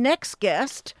 My next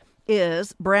guest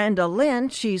is Branda Lin.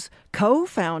 She's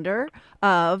co-founder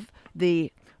of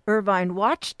the Irvine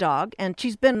Watchdog, and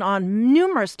she's been on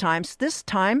numerous times. This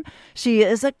time, she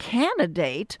is a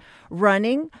candidate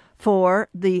running for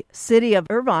the city of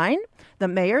Irvine, the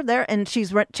mayor there, and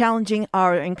she's challenging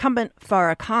our incumbent,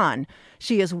 Farah Khan.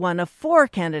 She is one of 4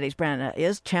 candidates. Branda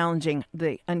is challenging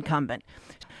the incumbent.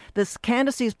 This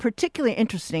candidacy's particularly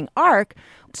interesting arc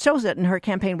shows it in her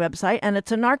campaign website, and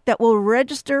it's an arc that will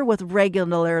register with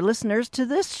regular listeners to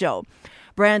this show.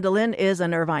 Branda Lin is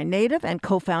an Irvine native and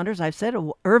co-founder, as I've said,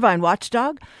 of Irvine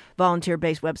Watchdog,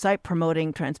 volunteer-based website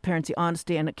promoting transparency,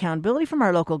 honesty, and accountability from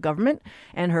our local government.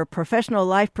 And her professional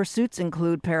life pursuits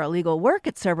include paralegal work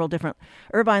at several different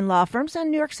Irvine law firms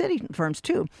and New York City firms,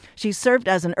 too. She's served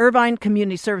as an Irvine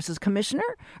Community Services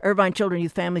Commissioner, Irvine Children,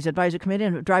 Youth, Families Advisory Committee,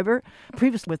 and a driver,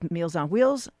 previously with Meals on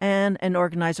Wheels, and an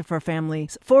organizer for Family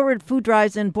Forward Food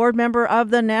Drives and board member of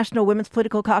the National Women's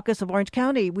Political Caucus of Orange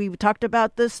County. We talked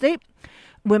about the state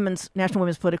National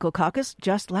Women's Political Caucus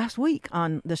just last week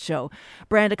on the show.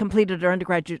 Branda completed her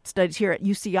undergraduate studies here at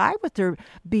UCI with her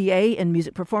BA in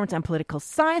Music Performance and Political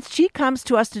Science. She comes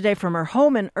to us today from her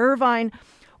home in Irvine.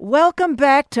 Welcome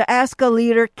back to Ask a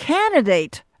Leader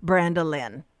candidate, Branda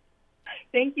Lin.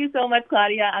 Thank you so much,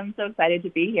 Claudia. I'm so excited to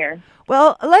be here.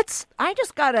 Well, I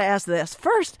just got to ask this.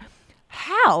 First,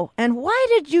 how and why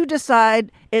did you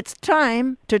decide it's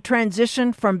time to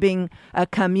transition from being a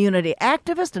community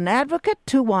activist and advocate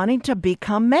to wanting to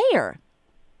become mayor?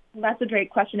 That's a great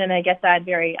question, and I get that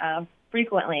very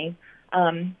frequently.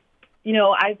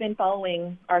 I've been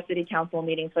following our city council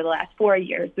meetings for the last 4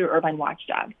 years through Irvine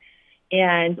Watchdog.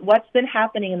 And what's been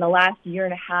happening in the last year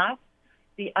and a half,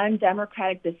 the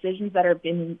undemocratic decisions that are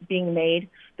being made,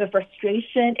 the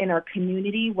frustration in our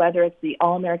community, whether it's the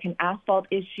All-American Asphalt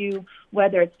issue,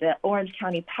 whether it's the Orange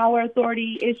County Power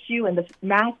Authority issue, and the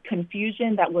mass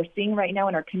confusion that we're seeing right now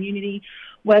in our community,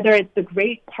 whether it's the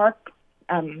Great Park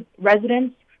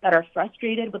residents that are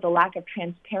frustrated with the lack of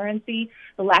transparency,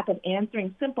 the lack of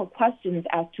answering simple questions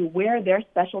as to where their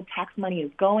special tax money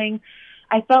is going.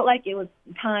 I felt like it was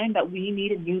time that we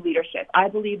needed new leadership. I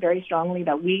believe very strongly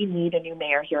that we need a new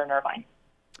mayor here in Irvine.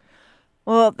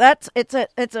 Well, it's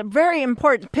a very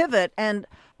important pivot, and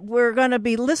we're going to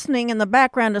be listening in the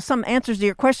background to some answers to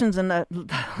your questions in the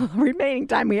remaining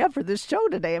time we have for this show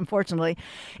today, unfortunately,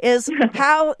 is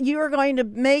how you're going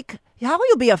to how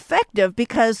you'll be effective,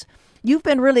 because you've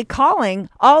been really calling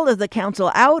all of the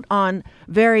council out on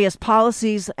various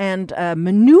policies and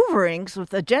maneuverings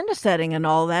with agenda setting and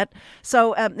all that.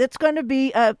 So it's going to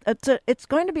be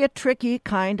a tricky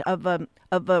kind of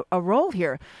a role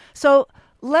here. So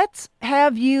let's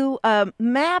have you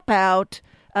map out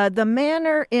the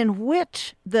manner in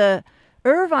which the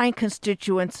Irvine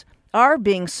constituents are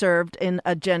being served in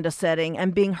agenda setting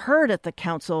and being heard at the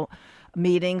council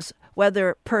meetings,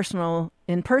 whether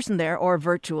in person there or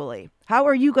virtually. How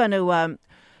are you going to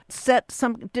set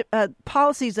some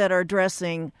policies that are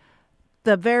addressing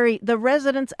the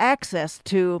residents' access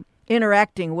to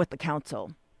interacting with the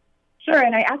council? Sure,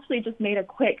 and I actually just made a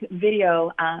quick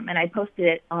video, and I posted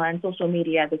it on social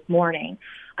media this morning.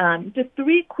 Just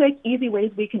 3 quick, easy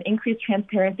ways we can increase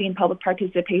transparency and public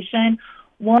participation.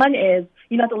 One is,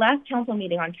 at the last council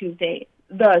meeting on Tuesday,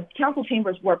 the council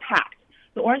chambers were packed.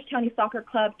 The Orange County Soccer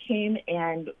Club came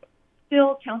and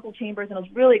filled council chambers, and it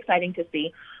was really exciting to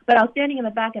see. But I was standing in the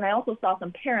back, and I also saw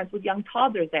some parents with young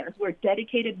toddlers there who were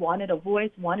dedicated, wanted a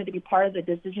voice, wanted to be part of the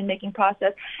decision-making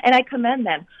process, and I commend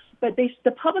them. But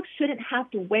the public shouldn't have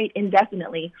to wait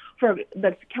indefinitely for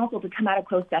the council to come out of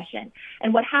closed session.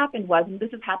 And what happened was, and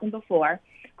this has happened before,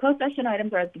 closed session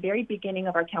items are at the very beginning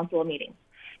of our council meetings.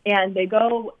 and they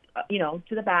go,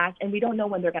 to the back, and we don't know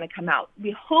when they're going to come out.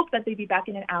 We hope that they'd be back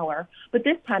in an hour, but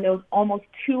this time it was almost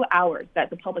 2 hours that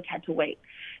the public had to wait.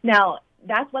 Now,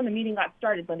 that's when the meeting got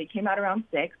started, when they came out around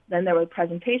 6. Then there were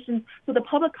presentations. So the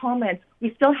public comments,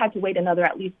 we still had to wait another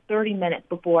at least 30 minutes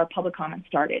before public comments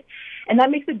started. And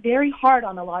that makes it very hard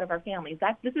on a lot of our families.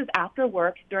 This is after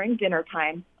work, during dinner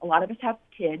time. A lot of us have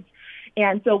kids.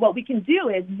 And so what we can do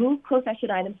is move closed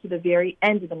session items to the very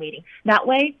end of the meeting. That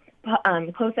way,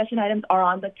 closed session items are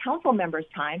on the council members'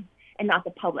 time and not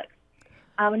the public.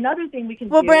 Another thing we can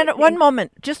do... Well, Branda, one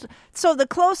moment. Just so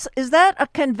is that a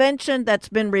convention that's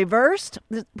been reversed?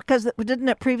 Because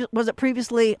was it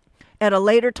previously at a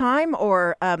later time,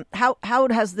 or how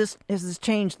has this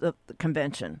changed the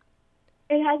convention?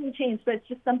 It hasn't changed, but it's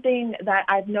just something that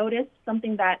I've noticed,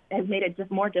 something that has made it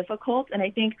just more difficult. And I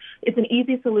think it's an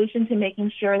easy solution to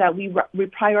making sure that we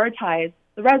prioritize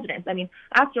the residents. I mean,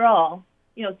 after all,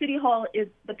 City Hall is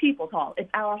the people's hall. It's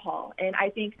our hall. And I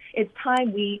think it's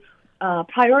time we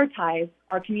prioritize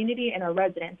our community and our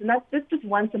residents. And that's just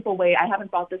one simple way. I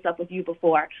haven't brought this up with you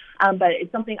before, but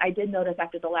it's something I did notice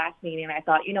after the last meeting. And I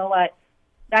thought, you know what,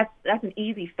 that's an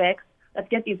easy fix. Let's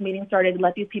get these meetings started,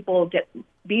 let these people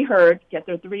be heard, get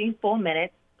their 3 full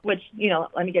minutes, which,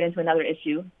 let me get into another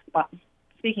issue.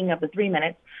 Speaking of the 3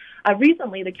 minutes,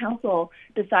 recently the council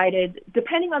decided,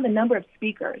 depending on the number of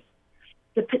speakers,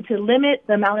 to limit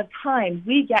the amount of time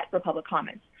we get for public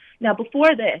comments. Now,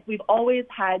 before this, we've always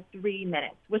had 3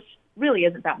 minutes, which really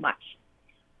isn't that much.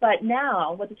 But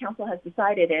now what the council has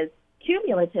decided is,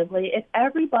 cumulatively, if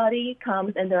everybody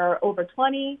comes and there are over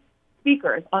 20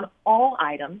 speakers on all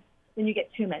items, then you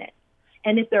get 2 minutes.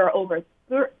 And if there are over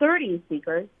 30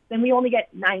 speakers, then we only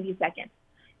get 90 seconds.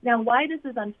 Now, why this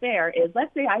is unfair is,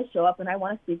 let's say I show up and I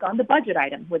want to speak on the budget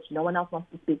item, which no one else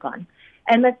wants to speak on.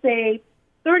 And let's say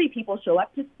 30 people show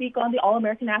up to speak on the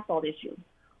All-American Asphalt issue.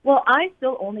 Well, I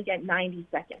still only get 90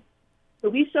 seconds. So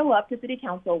we show up to City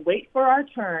Council, wait for our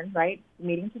turn, right, the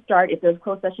meeting to start. If there's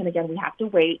closed session again, we have to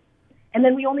wait. And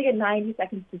then we only get 90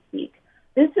 seconds to speak.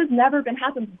 This has never been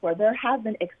happened before. There have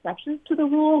been exceptions to the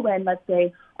rule when, let's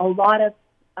say, a lot of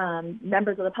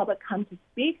members of the public come to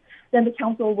speak. Then the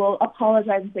council will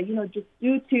apologize and say, just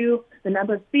due to the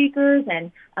number of speakers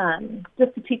and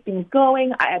just to keep things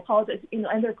going, I apologize.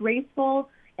 And they're graceful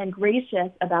and gracious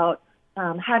about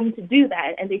having to do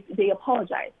that, and they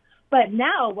apologize. But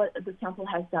now what the council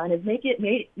has done is made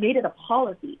it a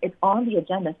policy. It's on the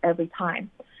agenda every time.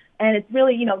 And it's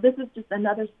really, this is just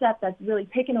another step that's really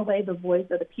taken away the voice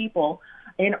of the people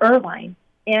in Irvine.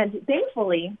 And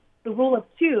thankfully, the rule of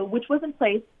 2, which was in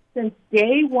place since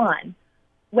day one,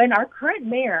 when our current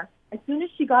mayor, as soon as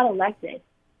she got elected,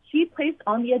 she placed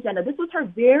on the agenda, this was her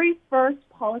very first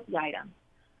policy item,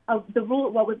 of the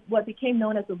rule, what became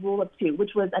known as the rule of 2,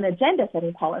 which was an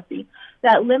agenda-setting policy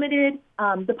that limited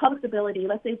the public's ability.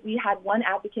 Let's say we had one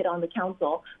advocate on the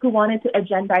council who wanted to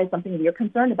agendize something we were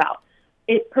concerned about.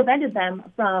 It prevented them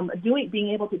from being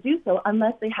able to do so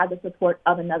unless they had the support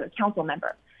of another council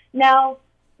member. Now,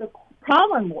 the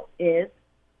problem is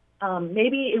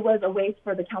maybe it was a way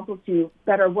for the council to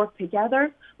better work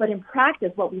together, but in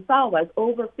practice, what we saw was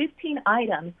over 15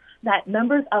 items that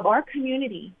members of our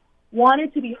community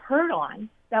wanted to be heard on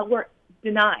that were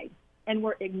denied and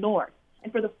were ignored.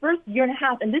 And for the first year and a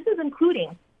half, and this is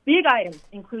including big items,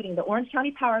 including the Orange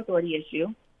County Power Authority issue,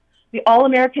 the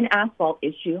All-American Asphalt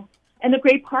issue, and the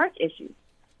Great Park issues.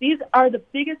 These are the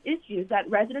biggest issues that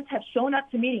residents have shown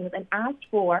up to meetings and asked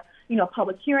for,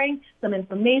 public hearing, some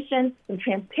information, some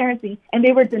transparency, and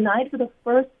they were denied for the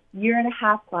first year and a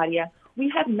half, Claudia.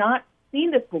 We have not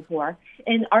seen this before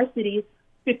in our city's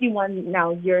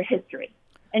 51-year history.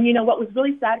 And, what was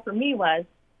really sad for me was,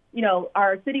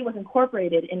 our city was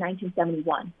incorporated in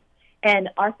 1971, and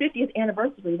our 50th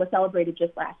anniversary was celebrated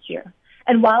just last year.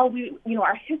 And while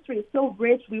our history is so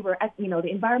rich, we were, the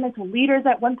environmental leaders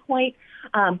at one point.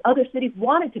 Other cities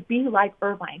wanted to be like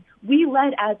Irvine. We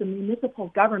led as a municipal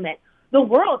government the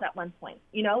world at one point.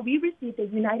 We received a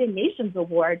United Nations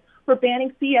award for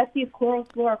banning CFC's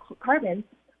chlorofluorocarbons.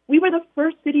 We were the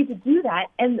first city to do that,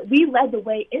 and we led the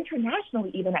way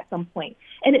internationally even at some point.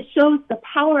 And it shows the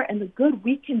power and the good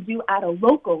we can do at a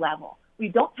local level. We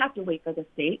don't have to wait for the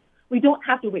state. We don't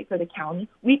have to wait for the county.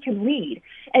 We can lead.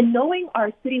 And knowing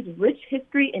our city's rich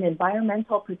history in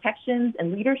environmental protections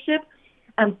and leadership,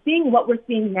 seeing what we're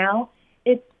seeing now,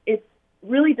 it's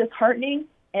really disheartening,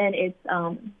 and it's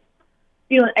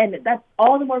and that's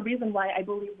all the more reason why I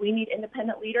believe we need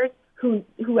independent leaders who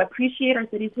appreciate our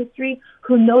city's history,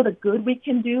 who know the good we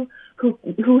can do,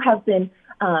 who have been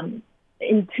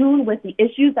in tune with the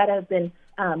issues that have been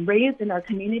raised in our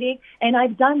community. And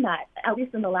I've done that, at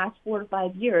least in the last 4 to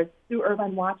 5 years, through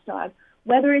Irvine Watchdog.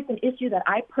 Whether it's an issue that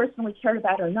I personally cared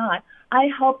about or not, I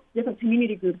help different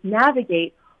community groups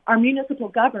navigate our municipal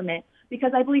government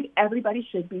because I believe everybody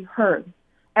should be heard.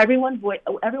 Everyone's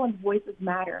voices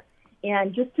matter.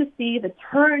 And just to see the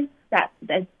turn that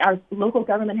our local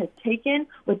government has taken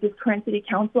with this current city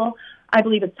council, I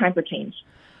believe it's time for change.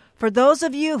 For those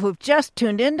of you who've just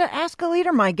tuned in to Ask a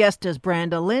Leader, my guest is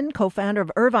Branda Lin, co-founder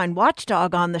of Irvine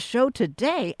Watchdog, on the show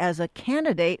today as a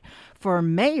candidate for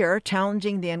mayor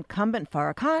challenging the incumbent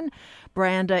Farah Khan.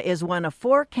 Branda is one of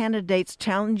 4 candidates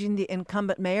challenging the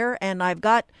incumbent mayor, and I've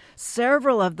got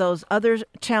several of those other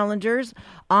challengers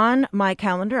on my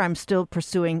calendar. I'm still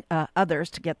pursuing others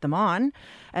to get them on,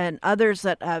 and others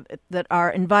that are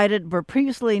invited were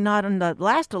previously not in the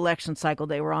last election cycle.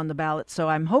 They were on the ballot, so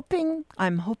I'm hoping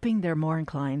they're more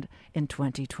inclined in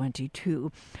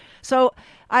 2022. So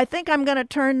I think I'm going to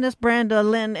turn this Branda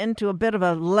Lin into a bit of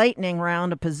a lightning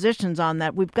round of positions on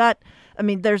that. We've got,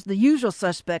 there's the usual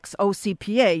suspects,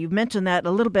 OCPA. You mentioned that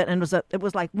a little bit, and it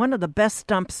was like one of the best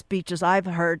stump speeches I've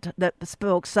heard that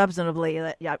spoke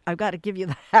substantively. I've got to give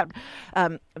you that,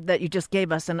 that you just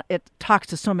gave us, and it talks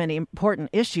to so many important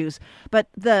issues. But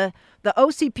the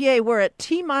OCPA, we're at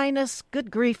T-minus,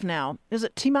 good grief now. Is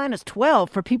it T-minus 12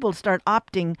 for people to start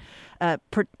opting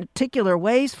particular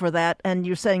ways for that? And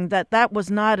you're saying that was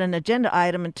not an agenda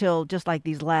item until just like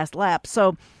these last laps.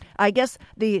 So I guess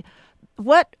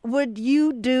what would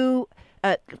you do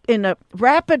in a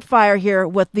rapid fire here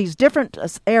with these different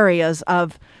areas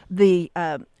of the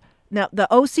now, the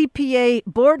OCPA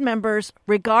board members,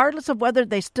 regardless of whether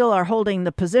they still are holding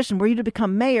the position, were you to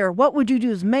become mayor, what would you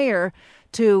do as mayor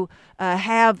to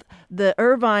have the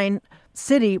Irvine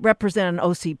city represent an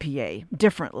OCPA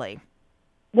differently?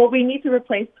 Well, we need to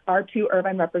replace our 2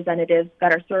 Irvine representatives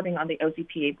that are serving on the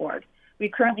OCPA board. We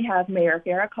currently have Mayor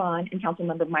Farah Khan and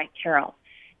Councilmember Mike Carroll,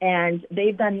 and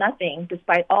they've done nothing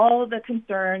despite all the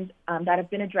concerns that have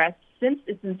been addressed since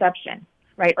its inception.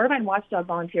 Right, Irvine Watchdog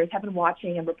volunteers have been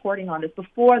watching and reporting on this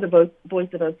before the Voice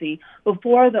of OC,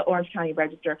 before the Orange County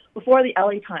Register, before the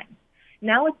LA Times.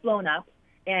 Now it's blown up,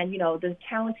 and the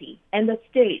county and the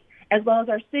state, as well as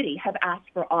our city, have asked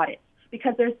for audits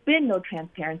because there's been no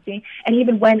transparency. And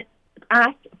even when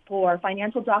asked for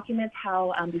financial documents,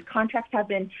 how these contracts have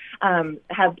been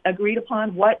have agreed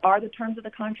upon, what are the terms of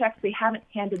the contracts, they haven't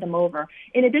handed them over.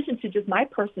 In addition to just my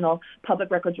personal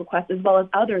public records request, as well as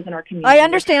others in our community. I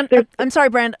understand. I'm sorry,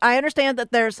 Brand. I understand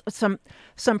that there's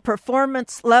some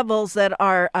performance levels that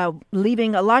are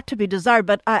leaving a lot to be desired.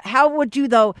 But how would you,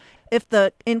 though, if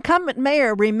the incumbent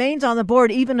mayor remains on the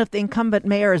board, even if the incumbent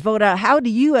mayor is voted out, how do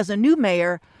you, as a new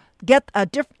mayor,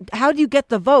 how do you get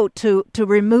the vote to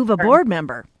remove a board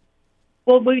member?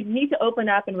 Well, we need to open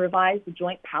up and revise the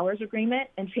joint powers agreement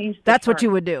and change the That's terms. what you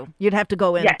would do. You'd have to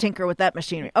go in and tinker with that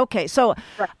machinery. Okay, so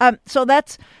right. So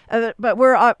that's but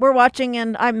we're watching,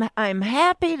 and I'm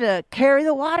happy to carry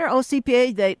the water.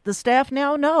 OCPA, the staff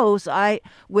now knows I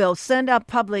will send out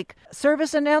public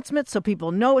service announcements so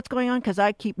people know what's going on, because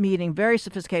I keep meeting very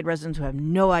sophisticated residents who have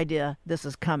no idea this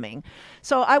is coming.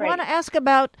 So I want to ask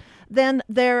about, then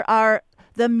there are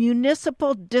the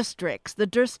municipal districts, the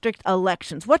district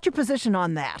elections. What's your position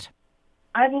on that?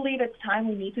 I believe it's time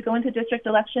we need to go into district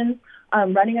elections.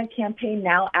 Running a campaign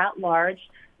now at large,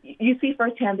 you see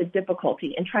firsthand the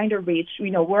difficulty in trying to reach,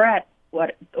 we're at,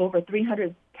 over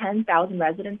 310,000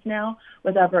 residents now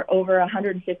with over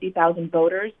 150,000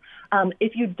 voters.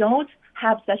 If you don't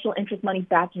have special interest money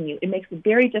backing you, it makes it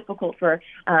very difficult for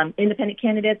independent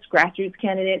candidates, grassroots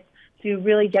candidates, to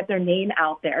really get their name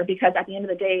out there, because at the end of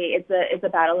the day, it's a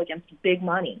battle against big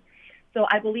money. So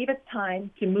I believe it's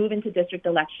time to move into district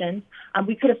elections.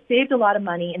 We could have saved a lot of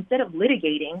money. Instead of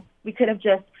litigating, we could have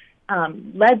just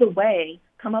led the way,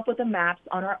 come up with the maps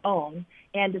on our own,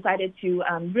 and decided to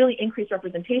really increase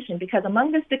representation, because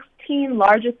among the 16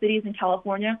 largest cities in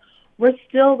California, we're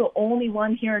still the only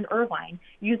one here in Irvine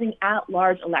using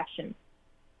at-large elections.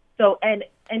 So, and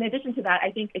in addition to that,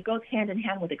 I think it goes hand in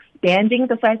hand with expanding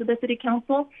the size of the city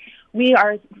council. We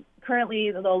are currently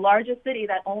the largest city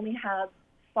that only has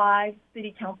 5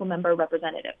 city council member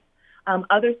representatives.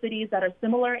 Other cities that are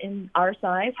similar in our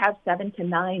size have 7 to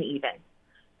 9 even.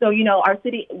 So, our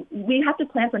city, we have to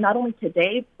plan for not only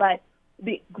today, but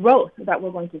the growth that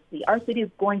we're going to see. Our city is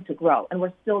going to grow, and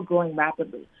we're still growing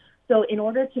rapidly. So in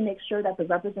order to make sure that the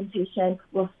representation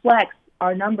reflects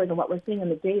our numbers and what we're seeing in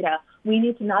the data, we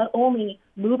need to not only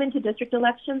move into district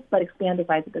elections, but expand the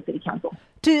size of the city council.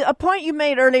 To a point you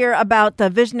made earlier about the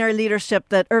visionary leadership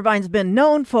that Irvine's been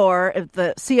known for,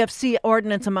 the CFC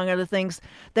ordinance, among other things,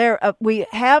 there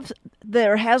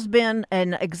has been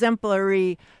an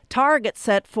exemplary target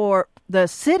set for the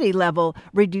city level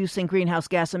reducing greenhouse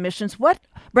gas emissions. What,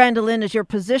 Branda Lin, is your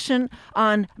position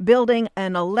on building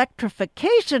an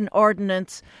electrification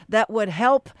ordinance that would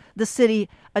help the city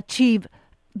achieve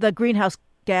the greenhouse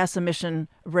gas emission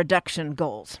reduction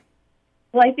goals?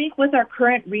 Well, I think with our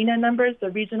current RENA numbers, the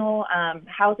regional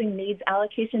housing needs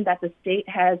allocation that the state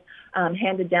has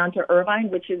handed down to Irvine,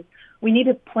 which is we need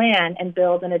to plan and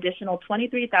build an additional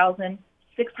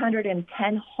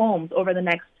 23,610 homes over the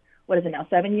next,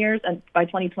 7 years, and by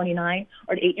 2029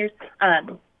 or 8 years.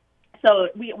 So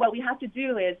what we have to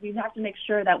do is we have to make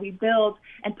sure that we build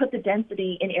and put the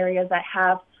density in areas that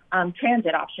have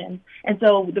transit options. And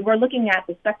so we're looking at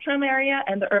the Spectrum area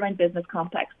and the Irvine Business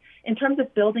Complex. In terms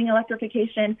of building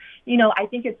electrification, I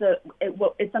think it's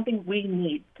something we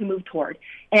need to move toward.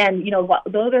 And,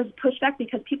 though there's pushback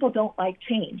because people don't like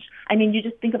change. I mean, you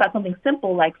just think about something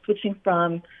simple like switching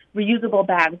from reusable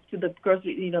bags to the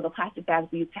grocery, the plastic bags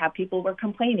we used to have. People were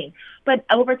complaining. But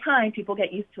over time, people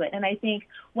get used to it. And I think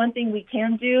one thing we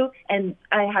can do, and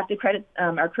I have to credit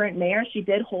our current mayor, she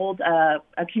did hold a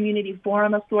community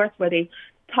forum of sorts where they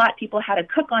taught people how to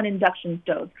cook on induction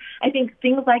stoves. I think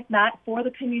things like that for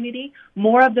the community,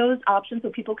 more of those options so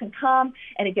people can come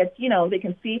and it gets, they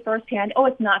can see firsthand,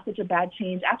 it's not such a bad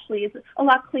change. Actually, it's a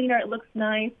lot cleaner. It looks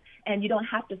nice. And you don't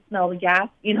have to smell the gas,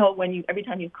 every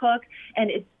time you cook.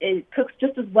 And it cooks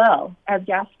just as well as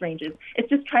gas ranges. It's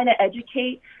just trying to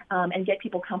educate and get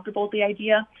people comfortable with the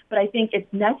idea. But I think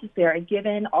it's necessary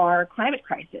given our climate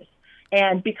crisis.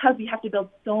 And because we have to build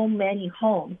so many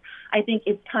homes, I think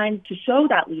it's time to show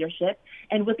that leadership.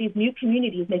 And with these new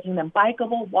communities, making them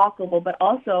bikeable, walkable, but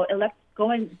also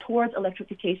going towards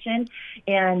electrification.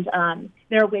 And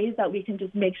there are ways that we can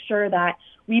just make sure that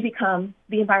we become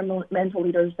the environmental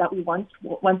leaders that we once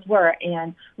were,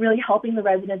 and really helping the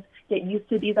residents get used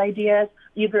to these ideas.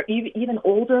 Even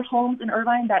older homes in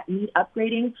Irvine that need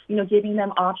upgrading, giving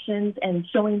them options and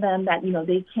showing them that,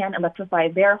 they can electrify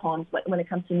their homes when it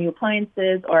comes to new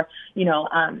appliances or,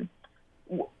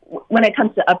 when it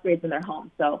comes to upgrades in their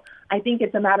homes. So I think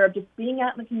it's a matter of just being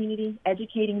out in the community,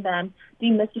 educating them,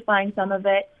 demystifying some of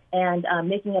it, and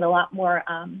making it a lot more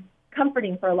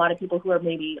comforting for a lot of people who are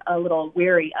maybe a little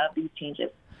weary of these changes.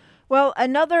 Well,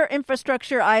 another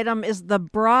infrastructure item is the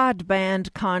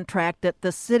broadband contract that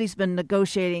the city's been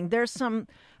negotiating. There's some,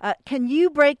 can you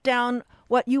break down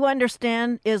what you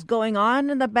understand is going on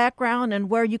in the background and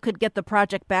where you could get the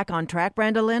project back on track,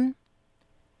 Branda Lin?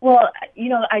 Well,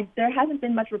 there hasn't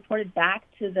been much reported back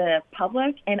to the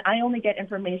public, and I only get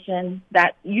information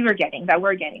that we're getting.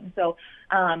 So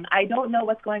I don't know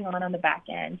what's going on the back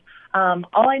end.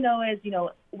 All I know is,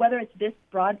 whether it's this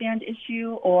broadband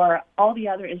issue or all the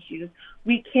other issues,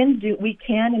 we can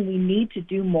and we need to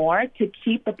do more to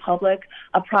keep the public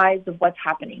apprised of what's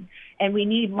happening. And we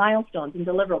need milestones and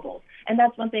deliverables. And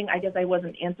that's one thing I guess I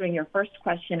wasn't answering your first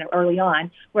question early on,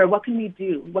 where what can we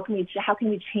do? How can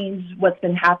we change what's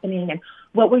been happening? And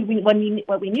what we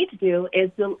need to do is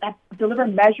deliver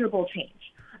measurable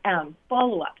change,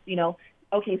 follow-ups.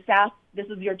 Okay, staff, this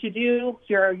is your to-do,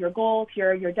 here are your goals,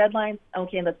 here are your deadlines.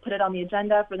 Okay, let's put it on the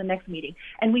agenda for the next meeting.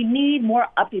 And we need more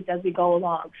updates as we go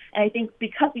along. And I think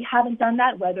because we haven't done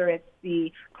that, whether it's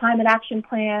the climate action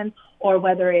plan or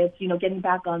whether it's, getting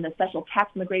back on the special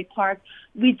tax in the Great Park,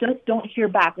 we just don't hear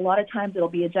back. A lot of times it'll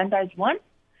be agendized once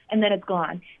and then it's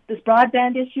gone. This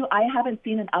broadband issue, I haven't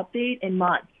seen an update in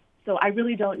months. So I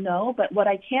really don't know, but what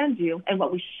I can do and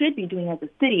what we should be doing as a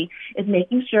city is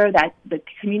making sure that the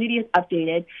community is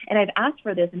updated. And I've asked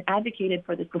for this and advocated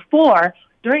for this before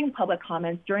during public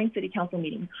comments, during city council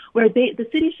meetings, where the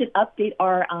city should update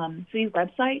our city's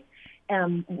website,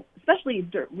 especially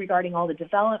regarding all the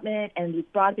development and the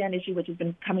broadband issue, which has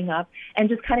been coming up, and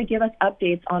just kind of give us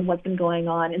updates on what's been going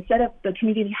on instead of the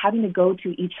community having to go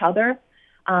to each other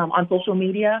on social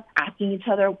media, asking each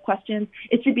other questions.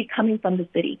 It should be coming from the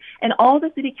city. And all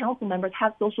the city council members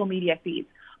have social media feeds.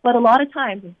 But a lot of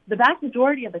times, the vast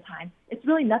majority of the time, it's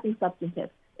really nothing substantive.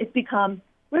 It's become,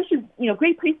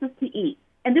 great places to eat.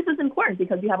 And this is important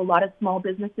because we have a lot of small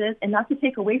businesses, and not to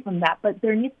take away from that, but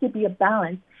there needs to be a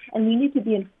balance, and we need to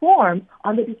be informed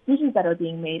on the decisions that are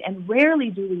being made. And rarely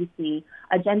do we see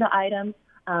agenda items,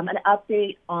 an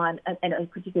update on a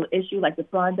particular issue like the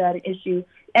broadband issue,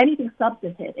 anything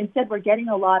substantive. Instead, we're getting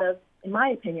a lot of, in my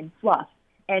opinion, fluff.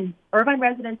 And Irvine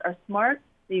residents are smart.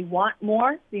 They want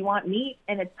more. They want meat.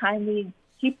 And it's time we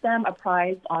keep them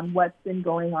apprised on what's been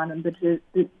going on and the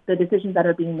decisions that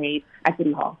are being made at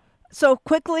City Hall. So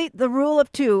quickly, the rule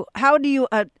of two, how do you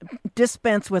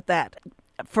dispense with that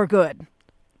for good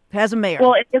as a mayor?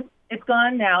 Well, it's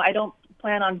gone now. I don't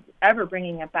plan on ever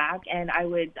bringing it back. And I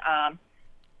would, I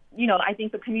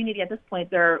think the community at this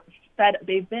point,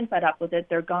 they've been fed up with it.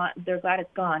 They're glad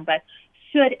it's gone. But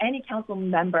should any council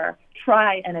member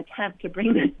try and attempt to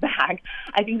bring this back,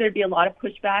 I think there'd be a lot of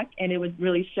pushback, and it would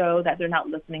really show that they're not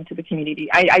listening to the community.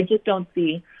 I just don't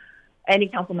see any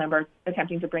council member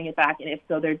attempting to bring it back, and if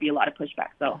so, there'd be a lot of pushback.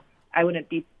 So I wouldn't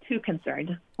be too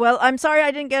concerned. Well, I'm sorry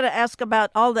I didn't get to ask about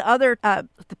all the other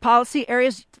the policy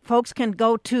areas. Folks can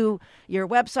go to your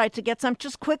website to get some.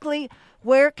 Just quickly,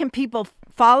 where can people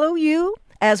follow you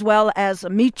as well as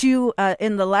meet you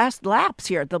in the last laps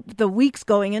here, the weeks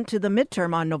going into the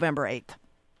midterm on November 8th?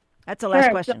 That's the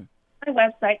last question. So my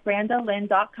website,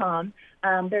 brandalin.com.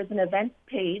 There's an events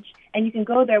page, and you can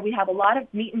go there. We have a lot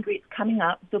of meet and greets coming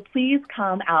up, so please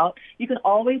come out. You can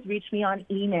always reach me on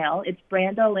email. It's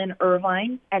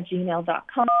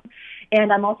brandalinirvine@gmail.com.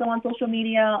 And I'm also on social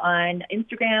media on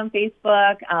Instagram,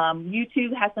 Facebook.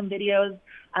 YouTube has some videos,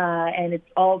 and it's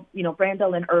all, Branda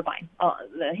Lin Irvine.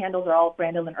 The handles are all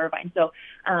Branda Lin Irvine. So,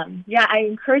 I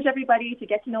encourage everybody to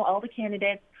get to know all the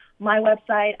candidates. My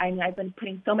website, I've been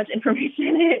putting so much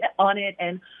information on it,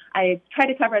 and I try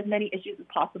to cover as many issues as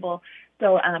possible.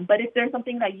 So, but if there's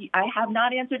something that I have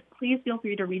not answered, please feel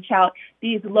free to reach out.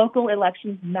 These local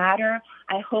elections matter.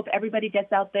 I hope everybody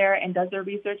gets out there and does their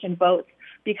research and votes,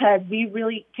 because we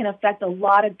really can affect a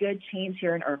lot of good change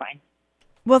here in Irvine.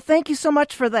 Well, thank you so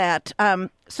much for that.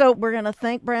 So we're going to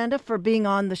thank Branda for being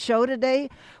on the show today.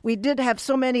 We did have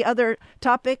so many other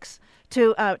topics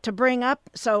to bring up.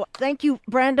 So thank you,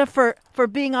 Branda, for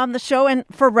being on the show and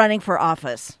for running for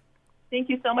office. Thank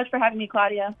you so much for having me,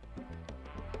 Claudia.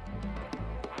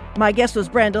 My guest was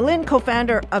Branda Lin,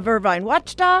 co-founder of Irvine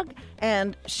Watchdog,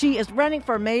 and she is running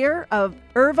for mayor of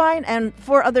Irvine, and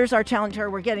 4 others are challenging her.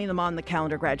 We're getting them on the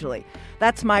calendar gradually.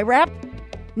 That's my wrap.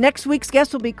 Next week's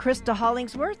guest will be Krista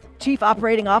Hollingsworth, Chief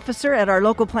Operating Officer at our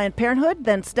local Planned Parenthood.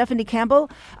 Then Stephanie Campbell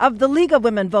of the League of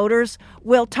Women Voters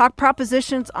will talk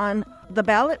propositions on the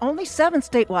ballot. Only 7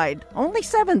 statewide. Only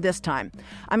 7 this time.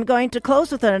 I'm going to close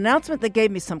with an announcement that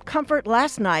gave me some comfort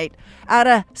last night out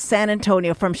of San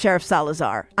Antonio from Sheriff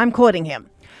Salazar. I'm quoting him.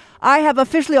 I have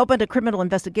officially opened a criminal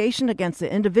investigation against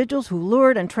the individuals who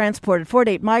lured and transported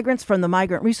 48 migrants from the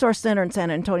Migrant Resource Center in San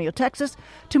Antonio, Texas,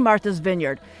 to Martha's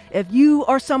Vineyard. If you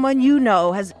or someone you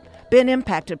know has been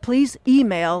impacted, please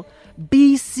email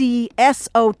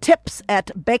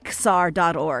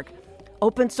bcsotips@bexar.org.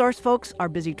 Open source folks are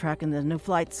busy tracking the new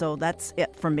flight, so that's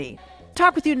it for me.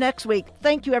 Talk with you next week.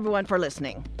 Thank you, everyone, for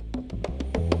listening.